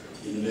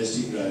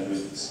university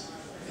graduates,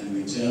 and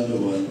we tell the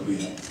world we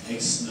have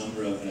X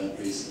number of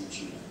graduates in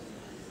Chile.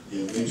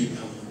 They are going to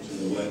come to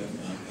the work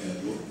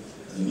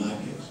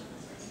market.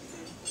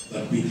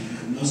 But we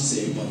cannot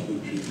say what will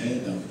prepare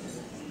them,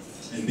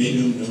 and they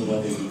don't know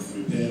what they will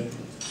prepare for.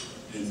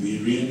 And we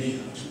really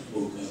have to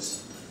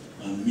focus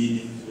on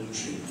meaningful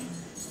training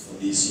for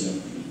these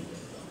young people,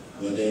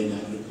 whether in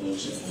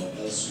agriculture or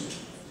elsewhere.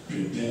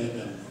 Prepare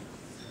them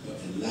for a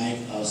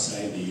life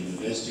outside the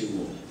university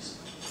walls,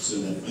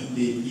 so that when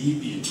they leave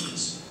the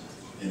university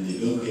and they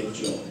don't get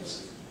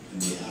jobs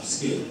and they have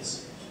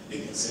skills, they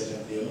can set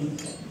up their own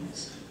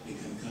companies. They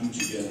can come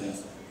together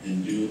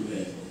and do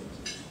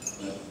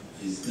but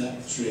is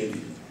that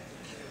training?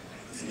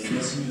 And it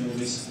doesn't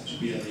always have to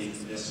be at the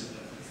university.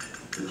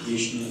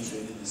 Vocational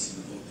training is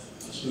important.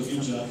 I've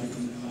spoken to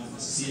African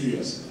farmers,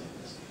 serious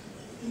farmers,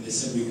 and they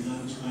said we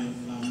can't find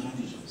farm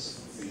managers.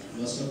 We have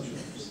lots of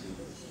jobs.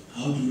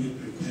 How do we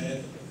prepare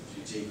them to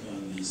take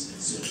on these?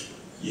 And so,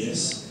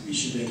 yes, we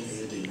should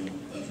encourage them,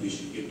 but we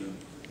should give them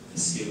the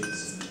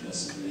skills and the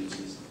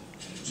possibilities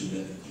to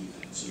let them do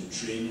that. So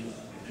training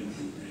and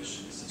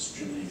preparation is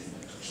extremely important.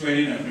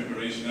 Training and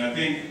preparation. I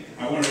think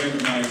I want to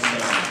recognize 2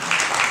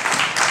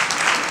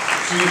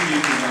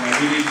 people that are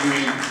really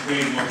doing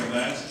great work on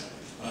that.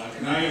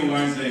 Kanayo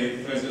Wines,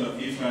 the president of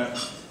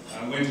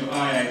IFA, went to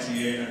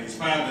IITA and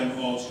inspired them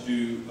all to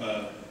do,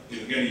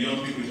 get young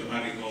people into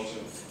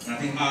agriculture. And I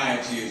think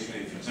IITA is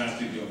doing a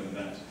fantastic job in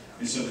that.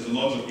 And so there's a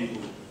lot of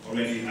people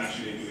already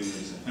actually doing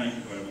this. And thank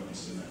you very much,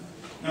 Mr. Nan.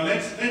 Now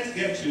let's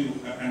get to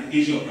an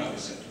issue of private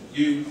sector.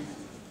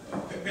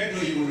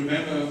 Pedro, you will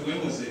remember, when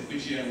was it?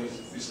 Which year was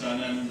Mr.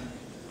 Anand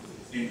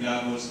in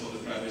Davos for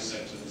the private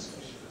sector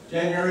discussion?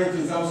 January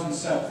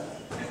 2007.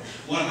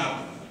 What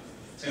happened?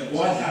 Tell us.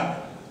 What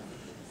happened?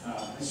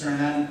 Mr.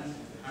 Anand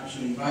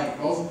actually invited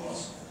both of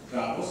us to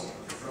Davos,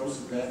 froze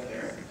to death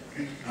there.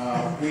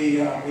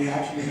 We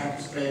actually had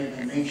to stay in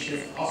a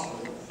makeshift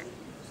hospital.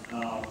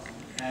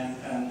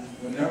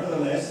 But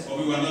nevertheless... But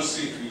we were not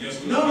sick, we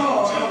just... No,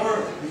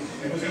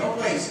 there was no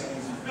place. It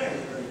was very,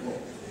 very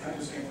cool. I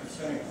just came from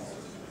Senegal.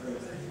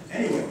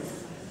 Anyway,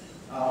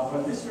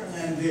 what Mr.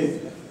 Anand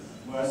did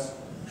was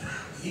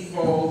he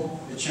called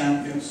the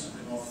champions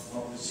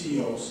of the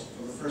CEOs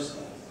for the first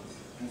time.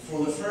 And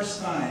for the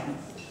first time,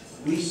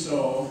 we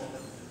saw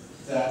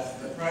that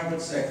the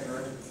private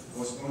sector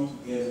was going to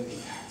get in the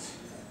act.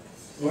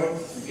 Going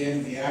to get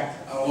in the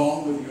act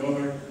along with the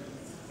other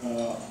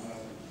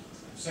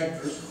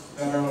sectors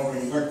that are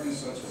already working,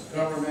 such as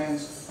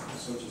governments,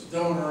 such as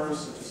donors,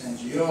 such as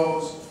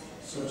NGOs,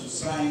 such as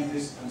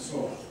scientists, and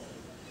so on.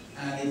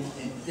 And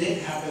it did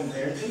happen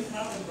there. It didn't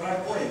happen right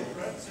away. The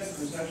private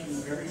sector is actually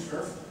very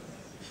careful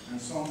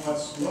and somewhat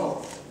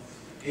slow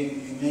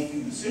in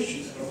making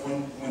decisions. But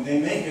when they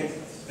make it,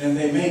 then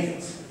they make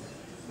it.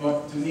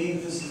 But to me,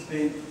 this has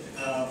been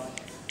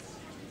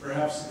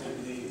perhaps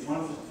one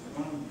of the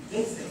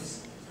big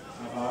things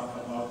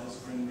about this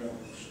Green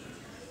Revolution.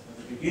 At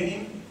the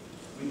beginning,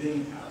 we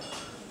didn't have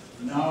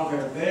it. Now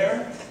they're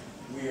there.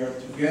 We are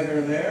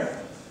together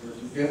there. We're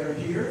together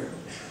here.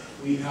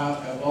 We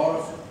have a lot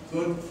of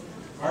good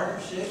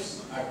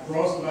partnerships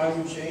across the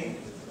value chain.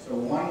 So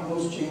one of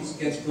those chains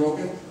gets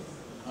broken,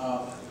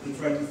 we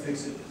try to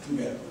fix it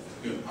together.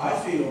 Good. I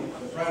feel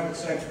the private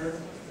sector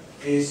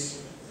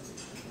is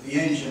the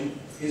engine,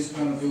 is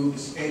going to do the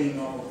scaling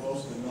up of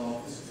those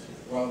technologies,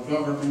 while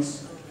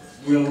governments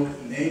will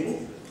enable,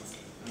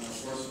 and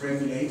of course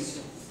regulates,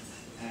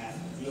 and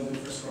build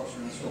infrastructure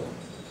and so on.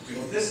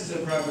 But this is a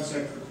private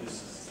sector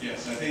business.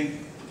 Yes, I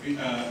think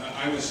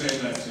I would say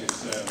that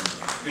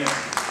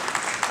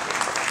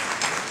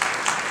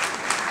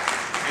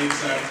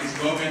it's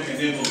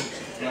government-enabled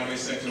private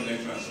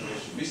sector-led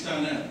transformation. Mr.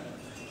 Anand,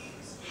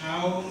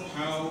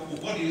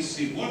 what do you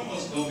see? What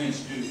must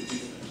governments do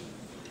different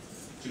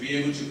to be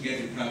able to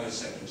get the private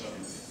sector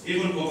talking?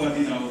 Even over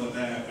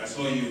there, I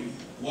saw you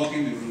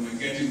walking the room and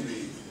getting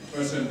the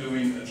person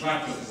doing the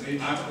tractor, the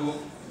article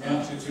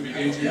to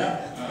begin to.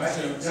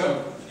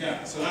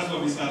 So that's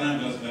what Mr.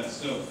 Anand does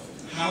best. So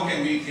how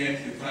can we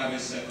get the private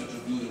sector to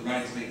do the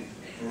right thing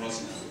for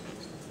us now?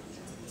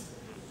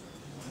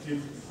 I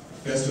think,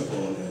 first of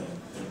all, the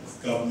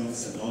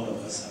governments and all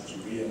of us have to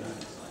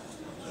realize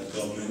that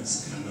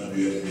governments cannot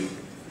do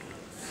everything.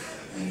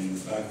 And in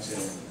fact,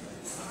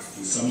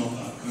 in some of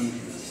our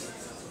countries,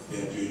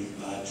 they are doing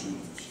far too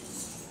much.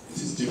 It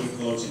is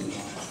difficult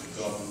enough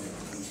to govern a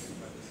country,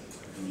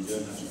 and you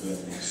don't have to go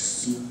and make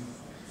soup,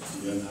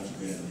 you don't have to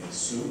go and make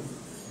soap,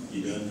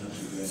 you don't have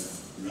to go and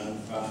run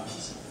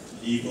farms,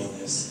 leave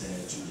others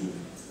there to do.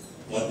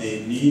 What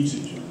they need to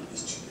do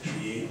is to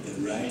create the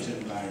right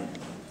environment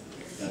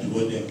that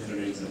would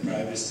encourage the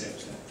private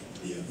sector,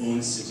 their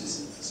own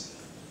citizens,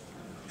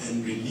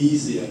 and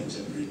release their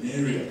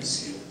entrepreneurial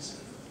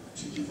skills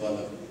to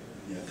develop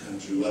their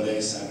country, whether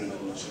it's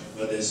agriculture,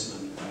 whether it's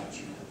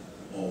manufacturing,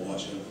 or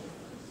whatever.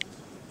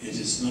 It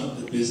is not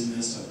the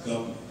business of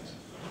government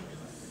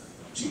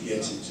to get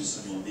into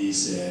some of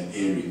these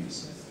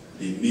areas.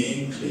 They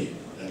may claim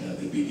that at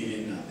the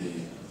beginning,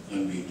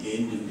 when we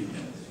gained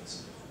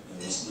independence,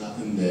 there was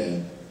nothing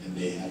there and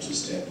they had to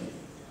step in.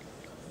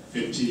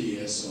 50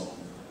 years on,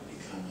 it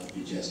cannot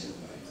be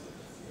justified.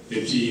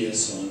 50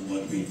 years on,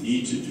 what we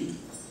need to do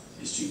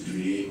is to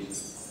create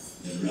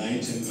the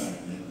right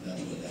environment that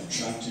will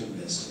attract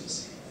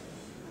investors,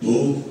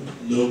 both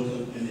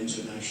local and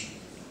international.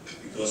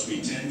 Because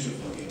we tend to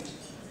forget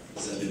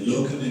is that the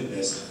local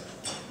investor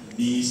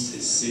needs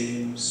the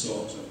same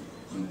sort of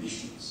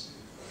conditions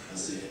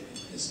as the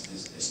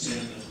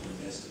external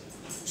investor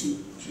to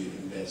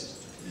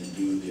invest and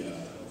do their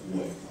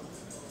work.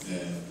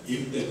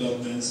 If the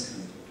governments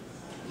can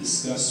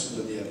discuss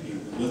with their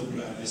people, with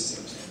the private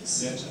sector, and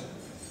set up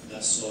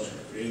that sort of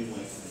framework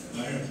and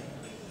environment,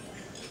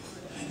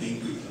 I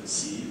think we can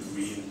see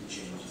real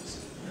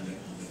changes in the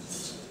economic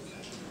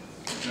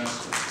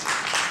culture.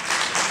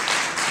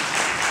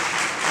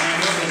 I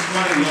know there's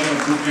quite a lot of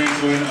movement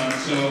going on,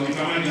 so if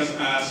I might just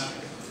ask,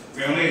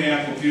 we're only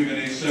here for a few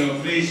minutes, so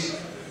please,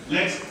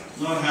 let's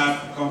not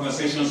have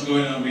conversations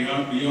going on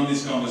beyond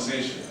this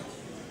conversation.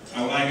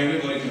 I would like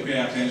everybody to pay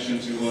attention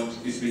to what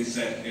is being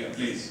said here,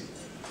 please.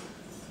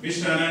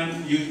 Mr.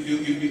 Anand,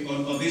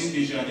 on this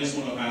issue, I just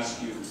want to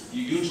ask you,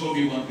 you told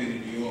me one thing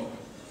in New York.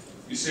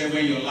 You said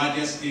when your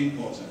largest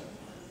importer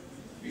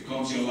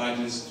becomes your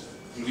largest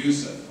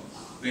producer,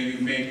 then you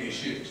make a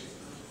shift.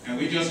 And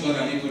we just got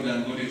an equal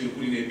and to put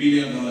in $1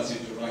 billion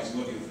into rice.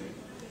 What do you think?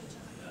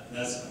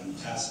 That's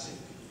fantastic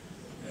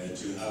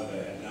to have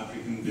an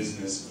African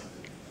businessman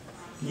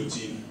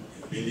putting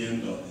 $1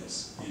 billion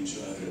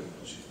into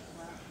agriculture.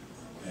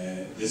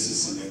 This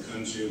is in a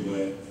country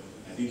where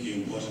I think you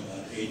import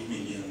about $8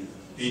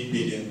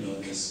 billion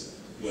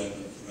worth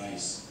of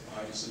rice.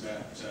 It's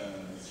about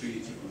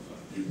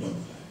 3.5.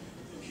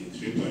 Okay,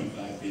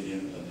 $3.5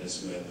 billion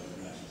worth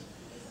of rice.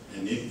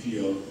 And if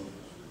your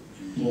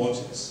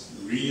importers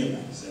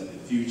realize that the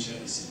future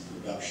is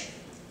in production,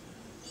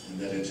 and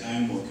that a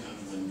time will come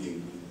when they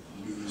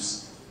will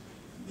lose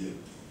the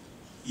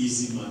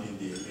easy money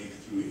they make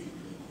through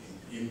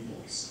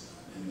imports,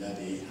 and that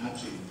they have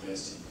to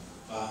invest in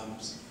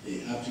farms, they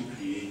have to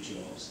create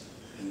jobs,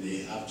 and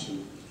they have to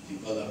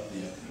develop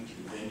their country,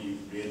 then you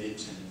really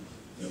turn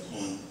the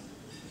corner.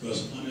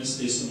 Because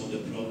honestly, some of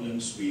the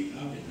problems we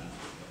have in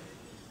Africa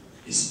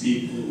is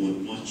people would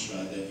much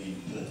rather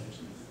import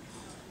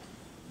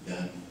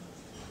than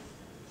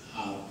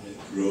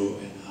grow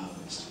and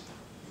harvest,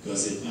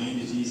 because they find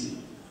it easy.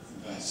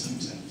 But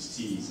sometimes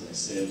tease, I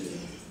said,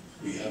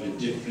 we have a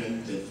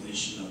different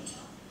definition of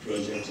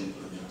project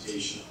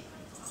implementation.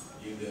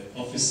 If the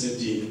officer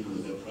dealing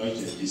with the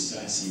project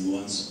decides he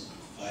wants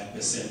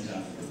 5% out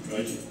of the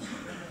project,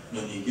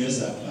 when he gets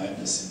that 5%,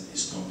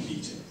 it's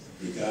completed,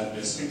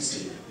 regardless of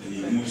state. Then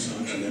he moves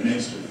on to the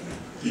next one.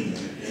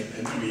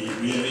 And we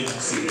really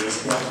have serious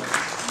problems.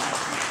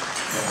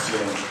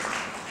 But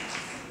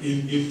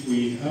if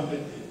we have a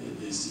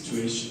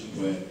situation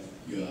where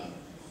you are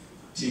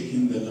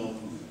taking the long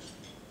route,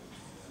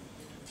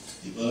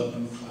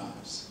 developing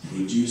farms,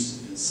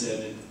 producing and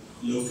selling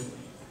locally,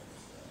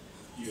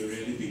 you're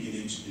really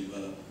beginning to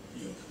develop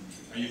your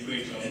country. And you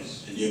create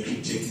jobs. And you're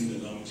taking the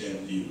long-term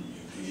view,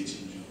 you're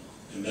creating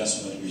jobs. And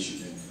that's what we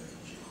should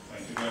encourage.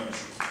 Thank you very much.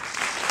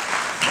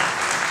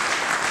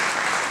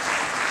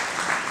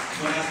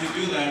 But as we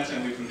do that and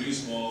we produce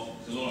more,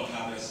 there's a lot of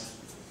harvest.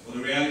 But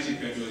the reality,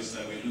 Pedro, is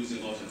that we lose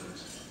a lot of it.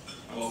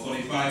 About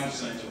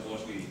 45% of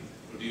what we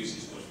produce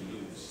is what we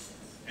lose.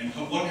 And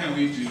what can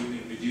we do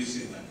in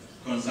reducing that?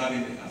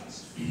 conserving the earth?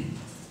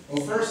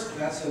 Well, first,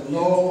 that's a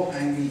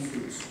low-hanging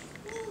fruit,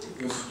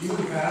 because you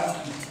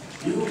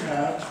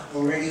have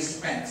already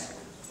spent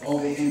all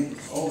the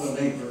inputs, all the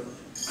labor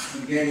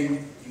in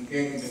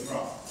getting the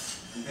crop,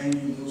 and then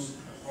you lose a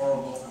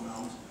horrible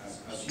amount,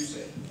 as you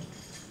say.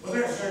 Well,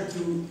 there are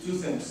two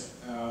things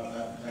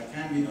that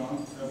can be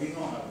done that we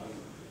know how to do.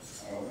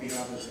 We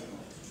have the technology.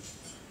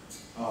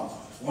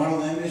 One of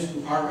them is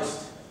to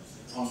harvest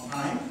on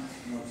time,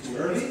 too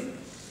early,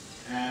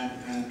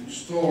 and to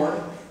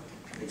store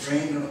the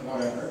grain or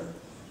whatever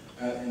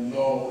in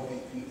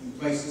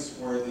places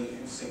where the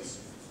insects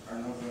are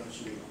not going to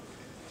chew it.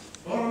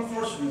 But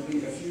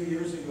unfortunately, a few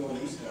years ago in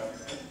East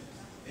Africa,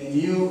 a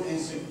new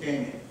insect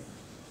came in.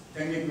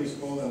 Technically, it's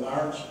called a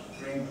large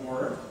grain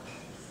borer,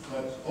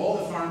 but all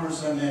the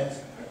farmers I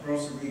met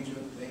across the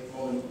region, they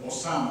call him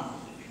Osama.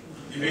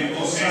 You mean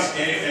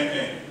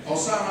O-S-A-M-A?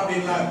 Osama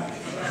bin Laden.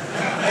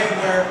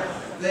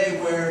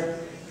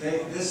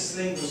 This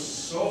thing was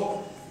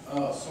so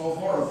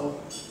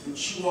horrible to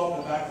chew up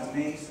the back of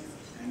maize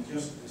and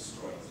just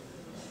destroy it.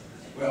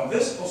 Well,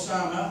 this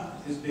Osama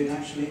has been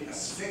actually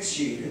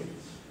asphyxiated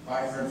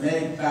by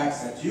hermetic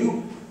bags that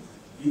you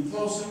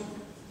close them.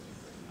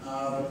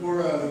 The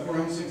poor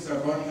insects are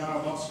running out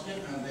of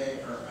oxygen and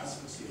they are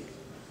asphyxiated.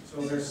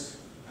 So it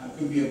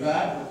could be a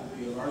bag, or it could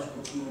be a large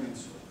cocoon, and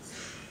so on.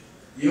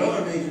 The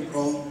other major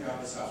problem we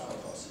have is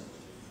aflatoxin.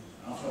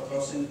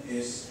 Aflatoxin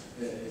is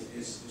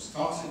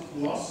toxic to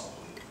us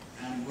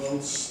and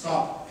will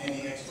stop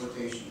any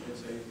exportation,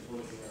 let's say,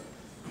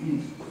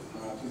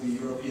 to the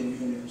European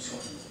Union or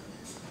something.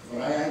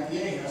 But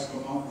IIPA has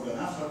come up with an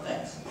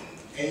aflatax,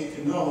 a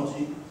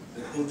technology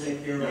that will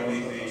take care of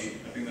aflatoxin.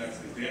 I think that's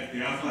the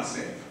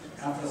aflacet.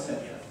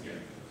 Aflacet,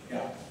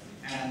 yeah.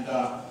 And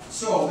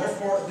so,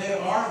 therefore,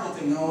 there are the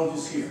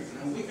technologies here,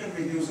 and we can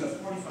reduce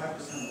that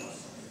 45% loss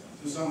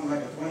to something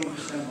like a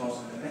 20%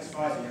 loss in the next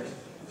 5 years.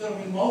 We're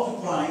going to be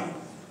multiplying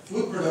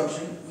food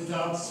production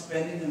without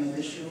spending an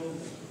additional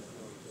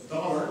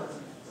dollar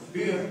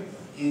bill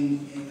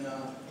in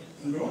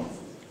growing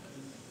food.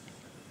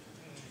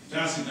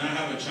 Justin, I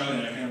have a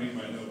challenge. I can't read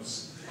my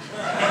notes.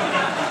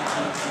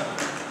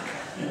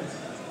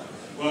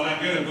 Well, I'm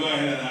going to go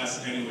ahead and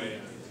ask anyway.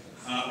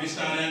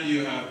 Mr. Anand,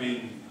 you have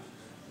been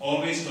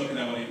always talking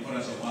about the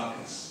importance of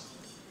markets,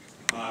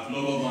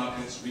 global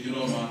markets,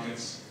 regional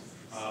markets.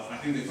 I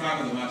think the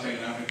fact of the matter in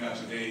Africa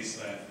today is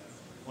that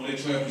only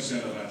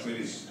 12% of our trade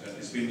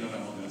is being done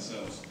among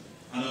ourselves.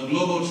 And on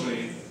global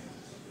trade,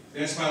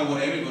 despite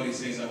what everybody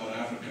says about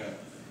Africa,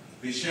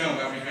 the share of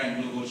Africa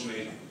in global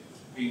trade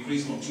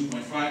increased from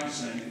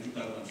 2.5% in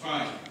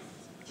 2005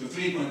 to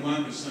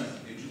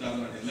 3.1% in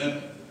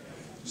 2011.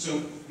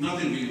 So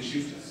nothing really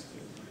shifted.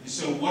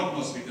 So what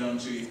must be done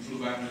to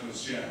improve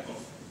Africa's share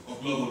of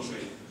global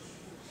trade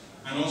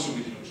and also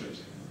regional trade?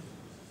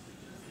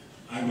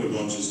 I would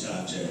want to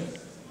start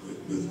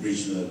with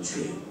regional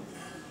trade.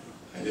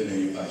 I don't know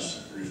if I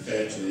should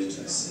refer to it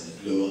as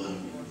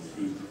low-hanging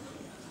fruit,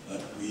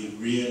 but we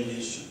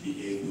really should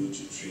be able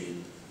to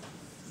trade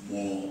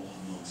more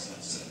amongst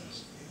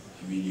ourselves.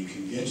 I mean, you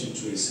can get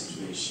into a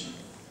situation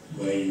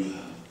where you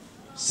have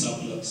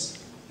surplus,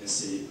 let's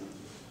say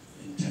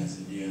in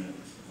Tanzania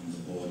on the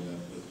border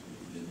with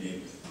the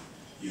neighbor.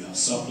 You have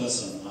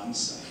surplus on one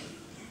side,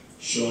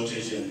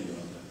 shortage on the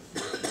other.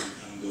 You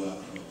can go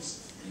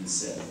across and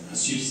sell.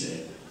 As you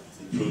said,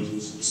 the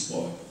produce will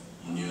spoil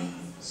on your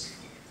hands.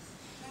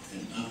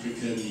 And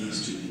Africa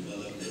needs to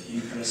develop the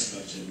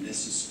infrastructure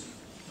necessary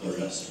for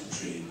us to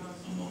trade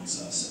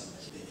amongst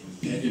ourselves.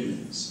 The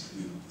impediments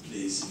we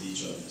place in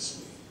each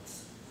other's way.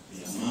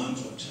 The amount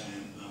of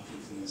time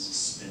Africans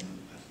spend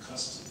at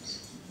customs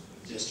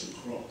just to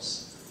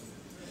cross,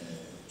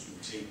 to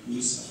take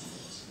goods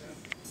across,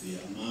 the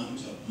amount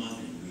of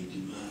money we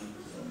demand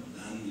from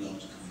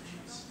landlocked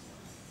countries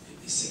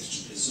is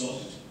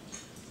exorbitant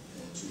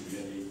to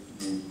really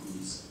move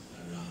goods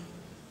around.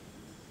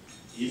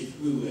 If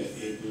we were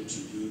able to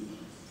do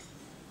that,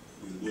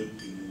 we would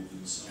be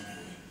moving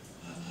somewhere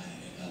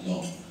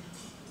along.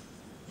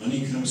 When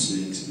it comes to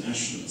the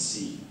international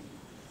scene,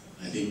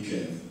 I think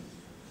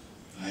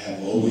I have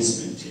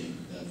always maintained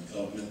that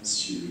governments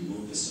should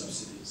remove the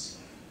subsidies,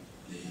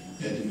 the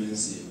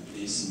impediments they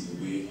place in the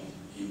way of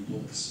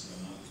imports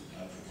from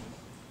Africa.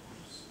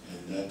 And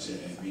that, I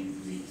mean,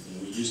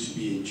 there used to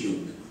be a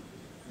joke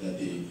that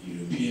the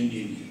European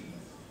Union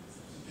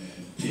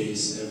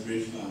pays every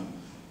farmer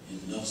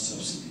enough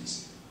subsidies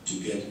to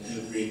get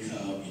every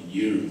cow in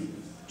Europe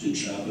to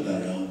travel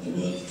around the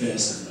world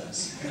first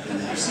class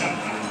and have some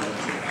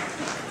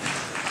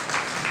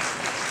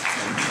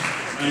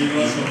and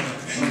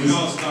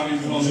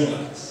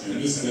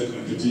this is the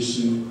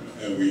competition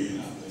we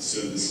have. So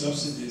the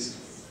subsidies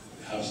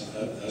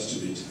has to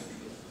be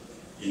tackled.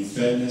 In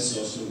fairness,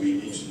 also, we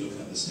need to look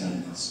at the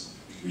standards.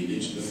 We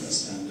need to look at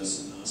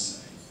standards on our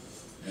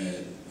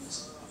side.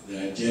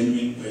 There are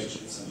genuine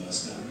questions about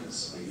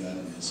standards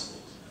regarding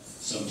export.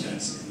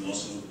 Sometimes it can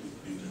also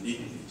be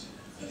manipulated,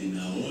 but in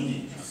our own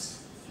interest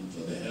and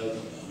for the health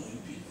of our own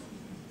people,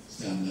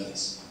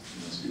 standards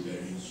must be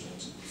very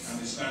important. And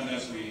the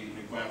standards we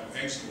require for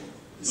export,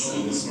 The not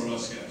only standards- for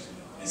us here.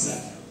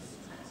 Exactly.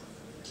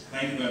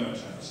 Thank you very much,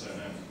 Mr.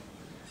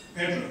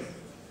 Pedro,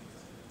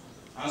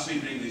 as we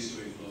bring this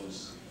to a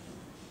close,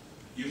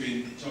 you've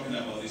been talking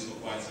about this for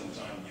quite some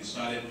time. You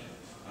started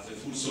as a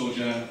foot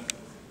soldier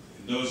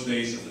in those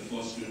days of the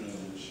First Green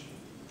Revolution.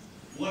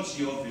 What's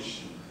your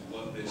vision of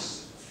what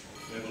this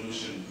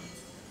revolution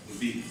will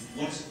be?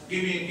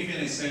 Give me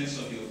a sense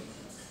of your,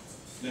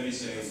 let me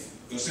say,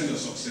 your sense of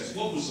success.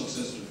 What will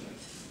success look like?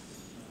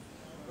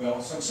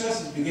 Well,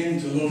 success is beginning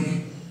to look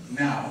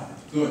now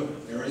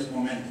good. There is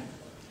momentum.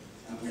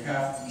 And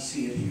we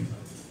see it here.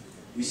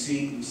 We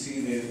see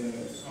the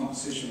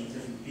composition of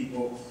different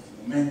people,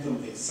 the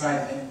momentum, the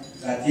excitement,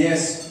 that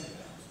yes,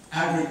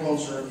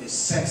 agriculture is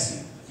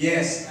sexy.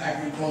 Yes,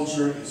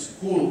 agriculture is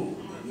cool.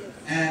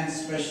 And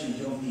especially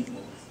young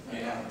people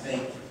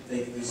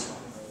take this on.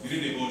 You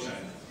need a bow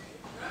tie.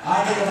 I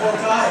need a bow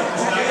tie.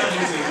 Ghana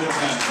needs a bow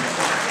tie.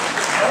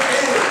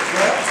 Okay,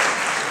 well,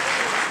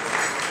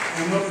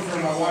 I'm looking for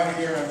my wife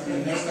here,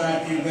 and next time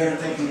you better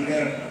take me to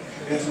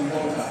get some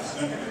bow ties.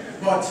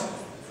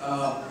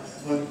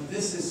 But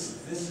this is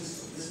the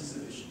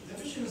vision. The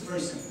vision is very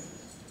simple.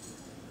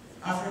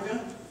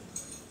 Africa,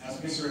 as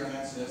Mr.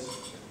 Hernandez says,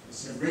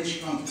 is a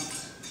rich country,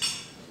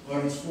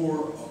 but it's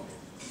full of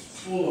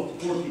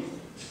poor people.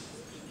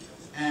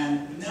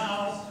 And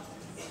now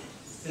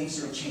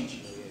things are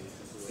changing.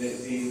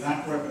 The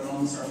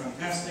macroeconomics are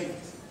fantastic.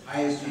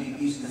 Highest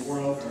GDPs in the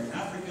world are in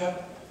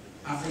Africa.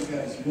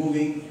 Africa is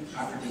moving.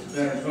 Africa is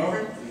better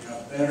governed. We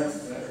have better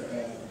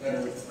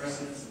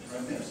presidents and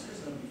prime ministers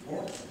than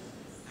before.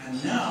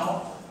 And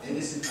now it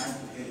isn't time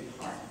to hit it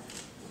hard.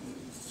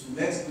 So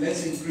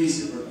let's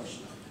increase the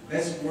production.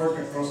 Let's work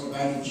across the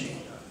value chain.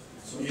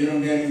 So you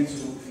don't get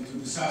into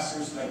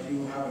disasters like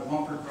you have a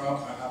bumper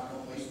crop, I have no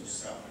place to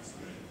sell.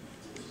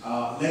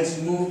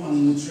 Let's move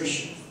on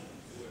nutrition.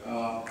 We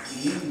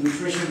need a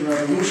nutrition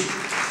revolution.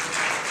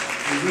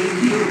 We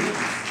really do.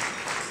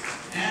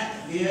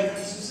 And the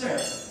evidence is there.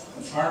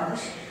 The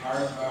farmers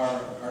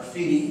are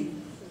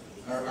feeding,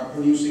 are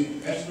producing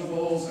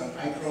vegetables and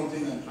high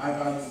protein and high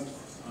value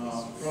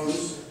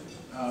produce.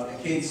 The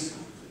kids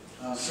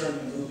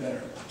certainly look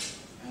better.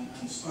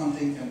 And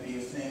stunting can be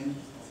a thing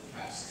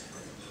fast.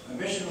 The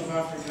vision of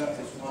Africa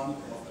is one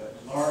of a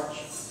large,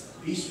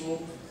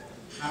 peaceful,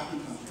 happy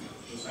country.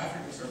 Because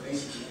Africans are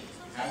basically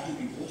happy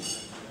people,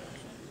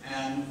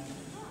 and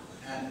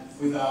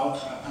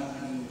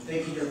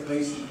taking their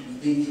place in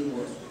being the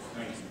world.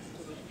 Thank you.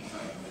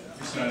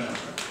 Mr. Adams.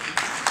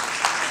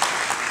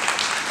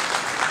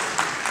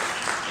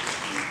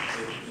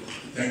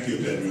 Thank you,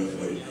 Pedro,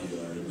 for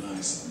your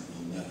remarks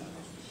on that.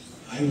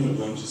 I would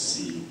want to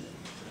see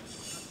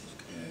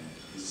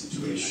a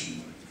situation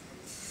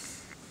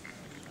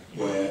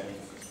where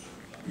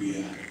we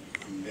are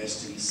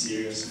investing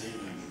seriously in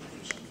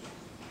agriculture,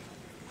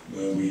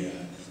 where we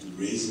are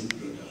raising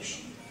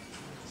production.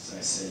 As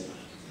I said,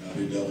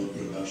 probably double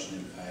production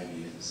in 5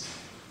 years.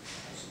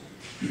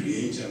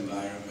 Create an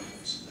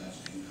environment that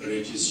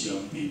encourages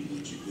young people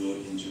to go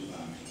into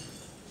farming.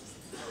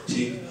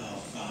 Take our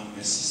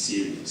farmers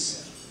serious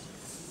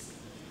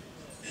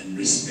and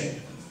respect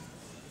them.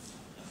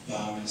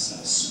 Farmers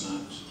are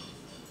smart.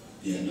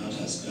 They are not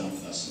as dumb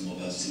as some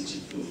of our city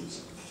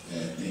folks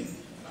think.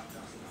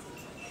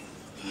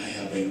 I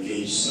have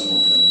engaged some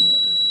of them,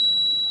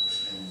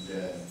 and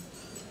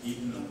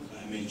even on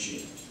climate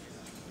change,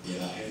 they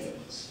are ahead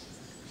of us,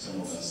 some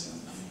of us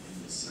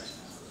in the city.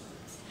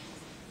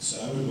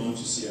 So I would want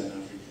to see an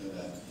Africa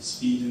that is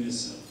feeding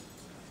itself,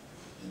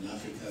 an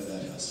Africa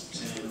that has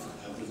turned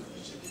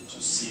agriculture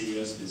into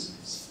serious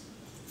business,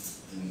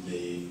 and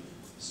the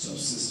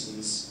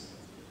subsistence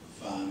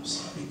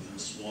farms have become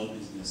small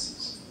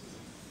businesses,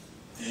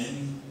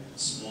 and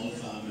small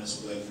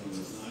farmers working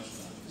with large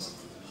farmers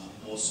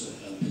are also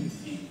helping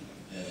feed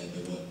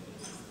the world.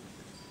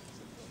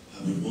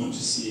 I would want to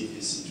see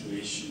a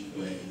situation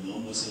where in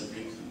almost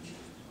every country,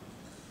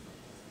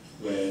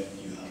 where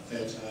you have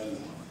fertile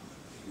land,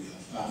 we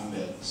have farm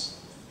belts,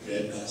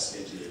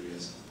 breadbasket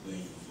areas where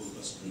you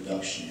focus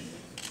production.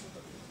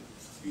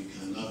 We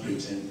cannot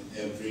pretend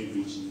every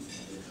region of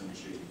the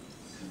country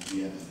can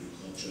be an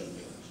agricultural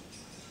belt,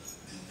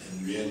 and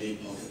really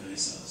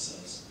organize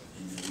ourselves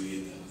in a way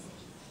that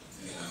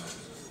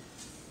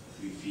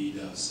we feed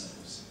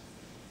ourselves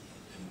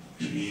and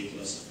create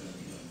lots of employment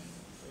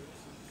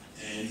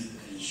and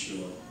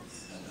ensure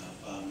that our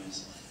farmers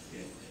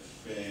get a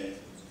fair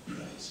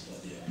price for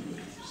their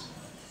produce.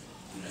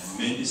 There are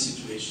many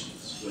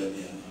situations where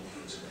they are not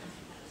getting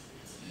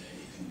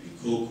it can be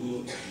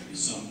cocoa, it can be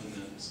something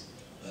else,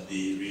 but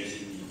they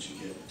really need to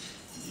get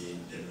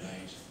the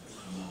right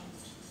amount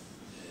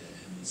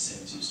and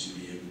incentives to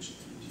be able to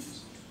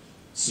produce.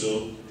 So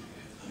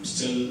I'm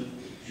still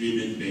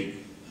dreaming big,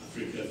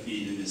 Africa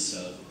feeding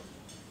itself,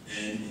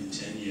 and in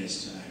 10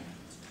 years' time,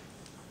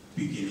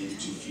 beginning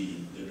to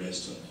feed the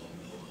rest of the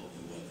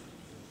world.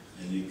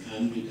 And it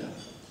can be done.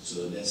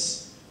 So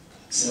let's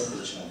accept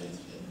the challenge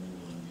and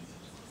move on with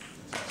it.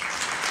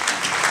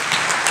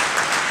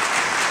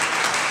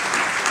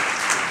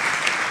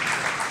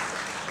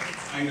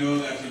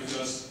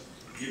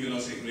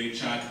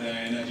 chat there,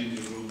 energy in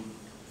the room.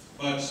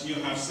 But you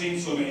have seen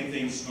so many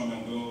things come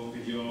and go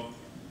with your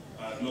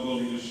global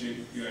leadership.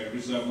 You are a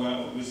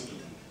reservoir of wisdom.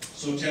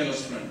 So tell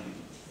us frankly,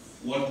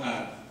 what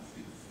are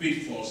the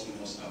pitfalls we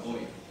must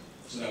avoid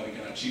so that we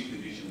can achieve the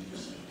vision of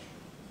this country?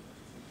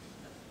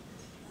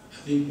 I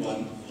think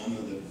one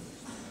of the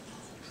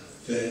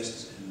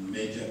first and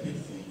major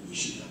pitfalls we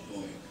should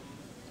avoid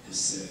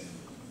is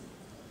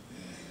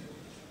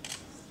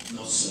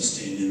not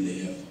sustaining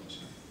the effort,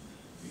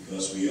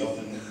 because we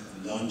often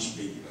launch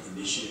big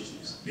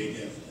initiatives, big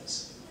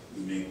efforts,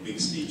 we make big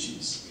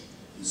speeches,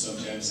 and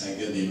sometimes I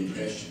get the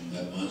impression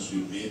that once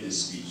we've made a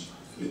speech,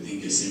 we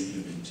think it's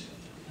implemented.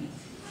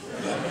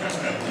 But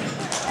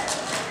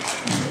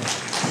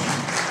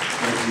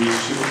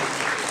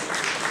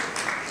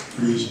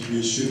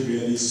we should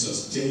really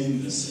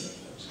sustain this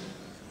effort,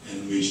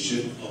 and we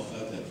should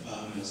offer the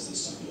farmers the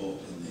support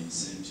and the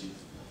incentive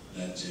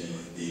that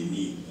they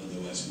need,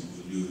 otherwise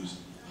we will lose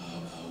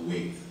our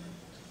way.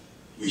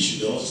 We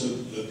should also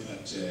look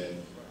at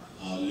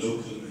our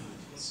local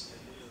markets,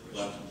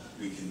 what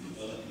we can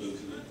develop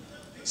locally,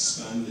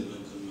 expand the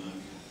local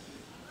market.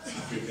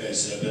 Africa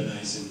is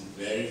urbanizing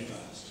very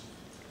fast,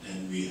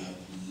 and we have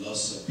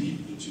lots of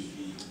people to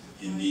feed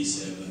in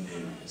these urban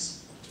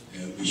areas.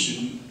 We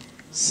shouldn't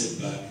sit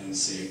back and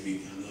say we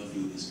cannot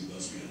do this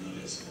because we are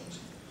not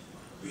exporting.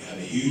 We have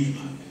a huge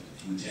market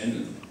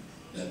internally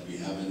that we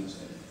haven't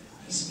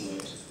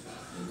exploited,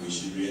 and we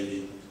should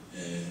really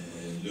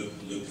look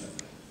at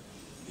that.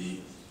 The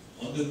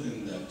other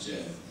thing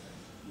that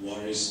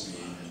worries me,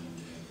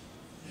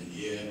 and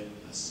here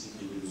as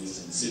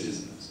individuals and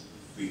citizens,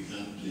 we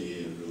can't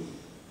play a role.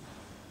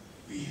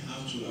 We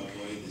have to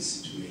avoid the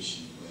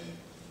situation where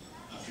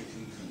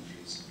African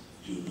countries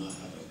do not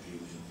have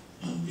agreement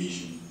on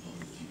vision of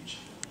the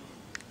future.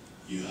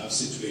 You have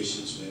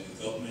situations where the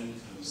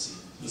government comes in,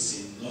 puts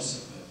in lots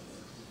of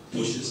effort,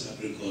 pushes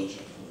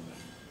agriculture forward.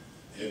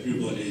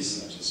 Everybody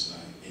is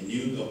satisfied. A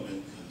new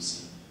government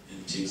comes in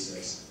and takes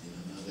us in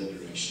another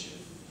direction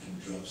and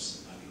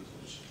drops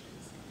agriculture.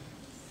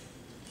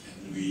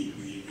 And we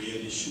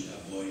really should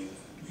avoid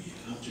that. We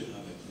have to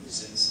have a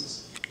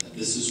consensus that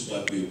this is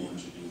what we want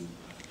to do.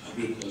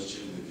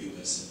 Agriculture will give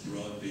us a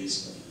broad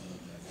base of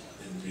development,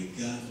 and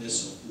regardless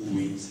of who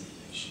wins the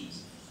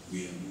elections, we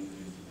are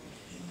moving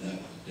in that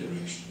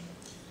direction.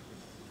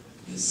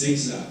 The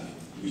zigzag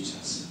which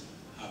has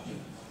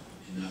happened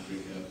in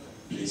Africa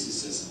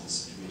places us in a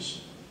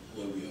situation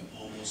where we are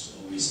almost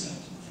always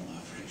starting from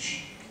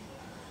afresh,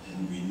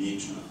 and we need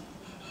to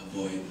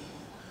avoid that.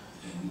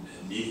 And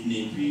if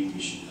need be,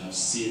 we should have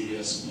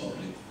serious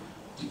public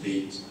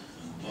debate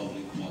on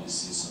public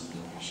policies on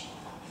direction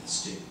and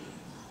statement.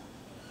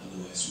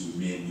 Otherwise, we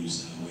may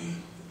lose our way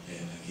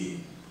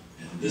again.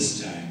 And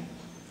this time,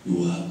 we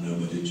will have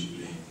nobody to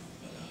blame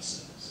but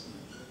ourselves.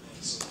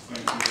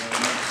 Thank you very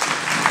much.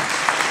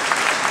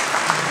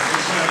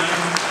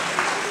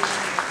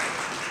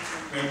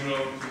 Pedro,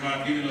 you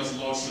have given us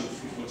lots of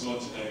food for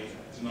thought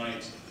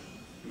tonight.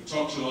 You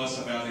talked to us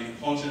about the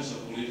importance of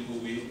political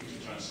will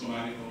to transform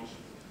agriculture.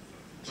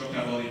 You talked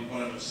about the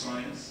importance of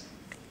science,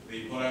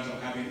 the importance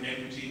of having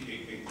equity,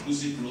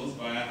 inclusive growth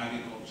via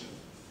agriculture.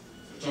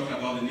 We talked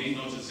about the need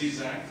not to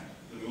zigzag,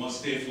 but we must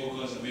stay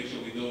focused and make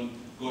sure we don't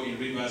go in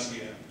reverse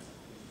here.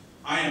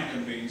 I am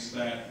convinced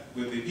that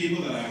with the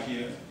people that are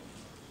here,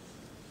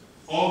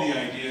 all the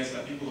ideas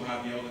that people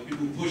have here, all the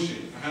people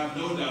pushing, I have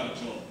no doubt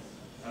at all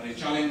that the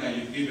challenge that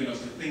you've given us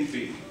to think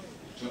big,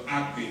 to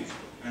act big,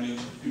 and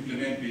to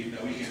implement big,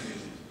 that we can do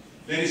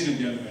it. Ladies and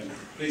gentlemen,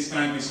 please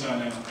thank Mr.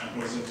 Anem and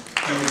Professor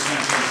Pedro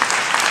Sanchez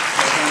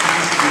for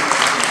fantastic work.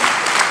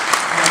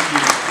 Thank you.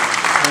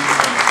 Thank you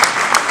very much.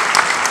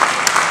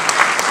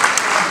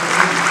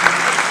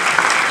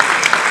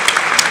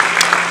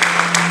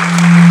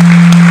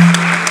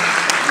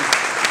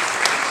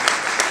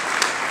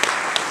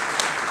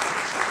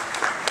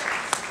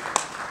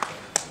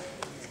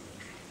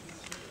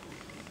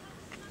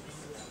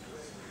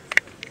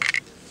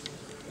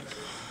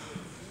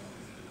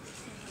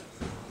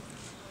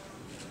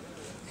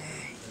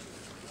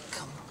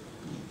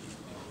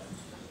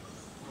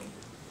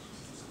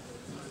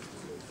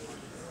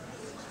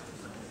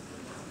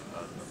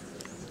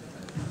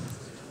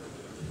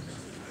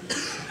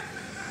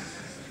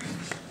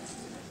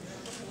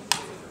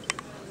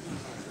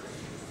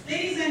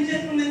 Ladies and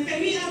gentlemen, can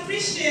we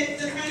appreciate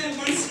the panel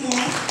once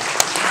more?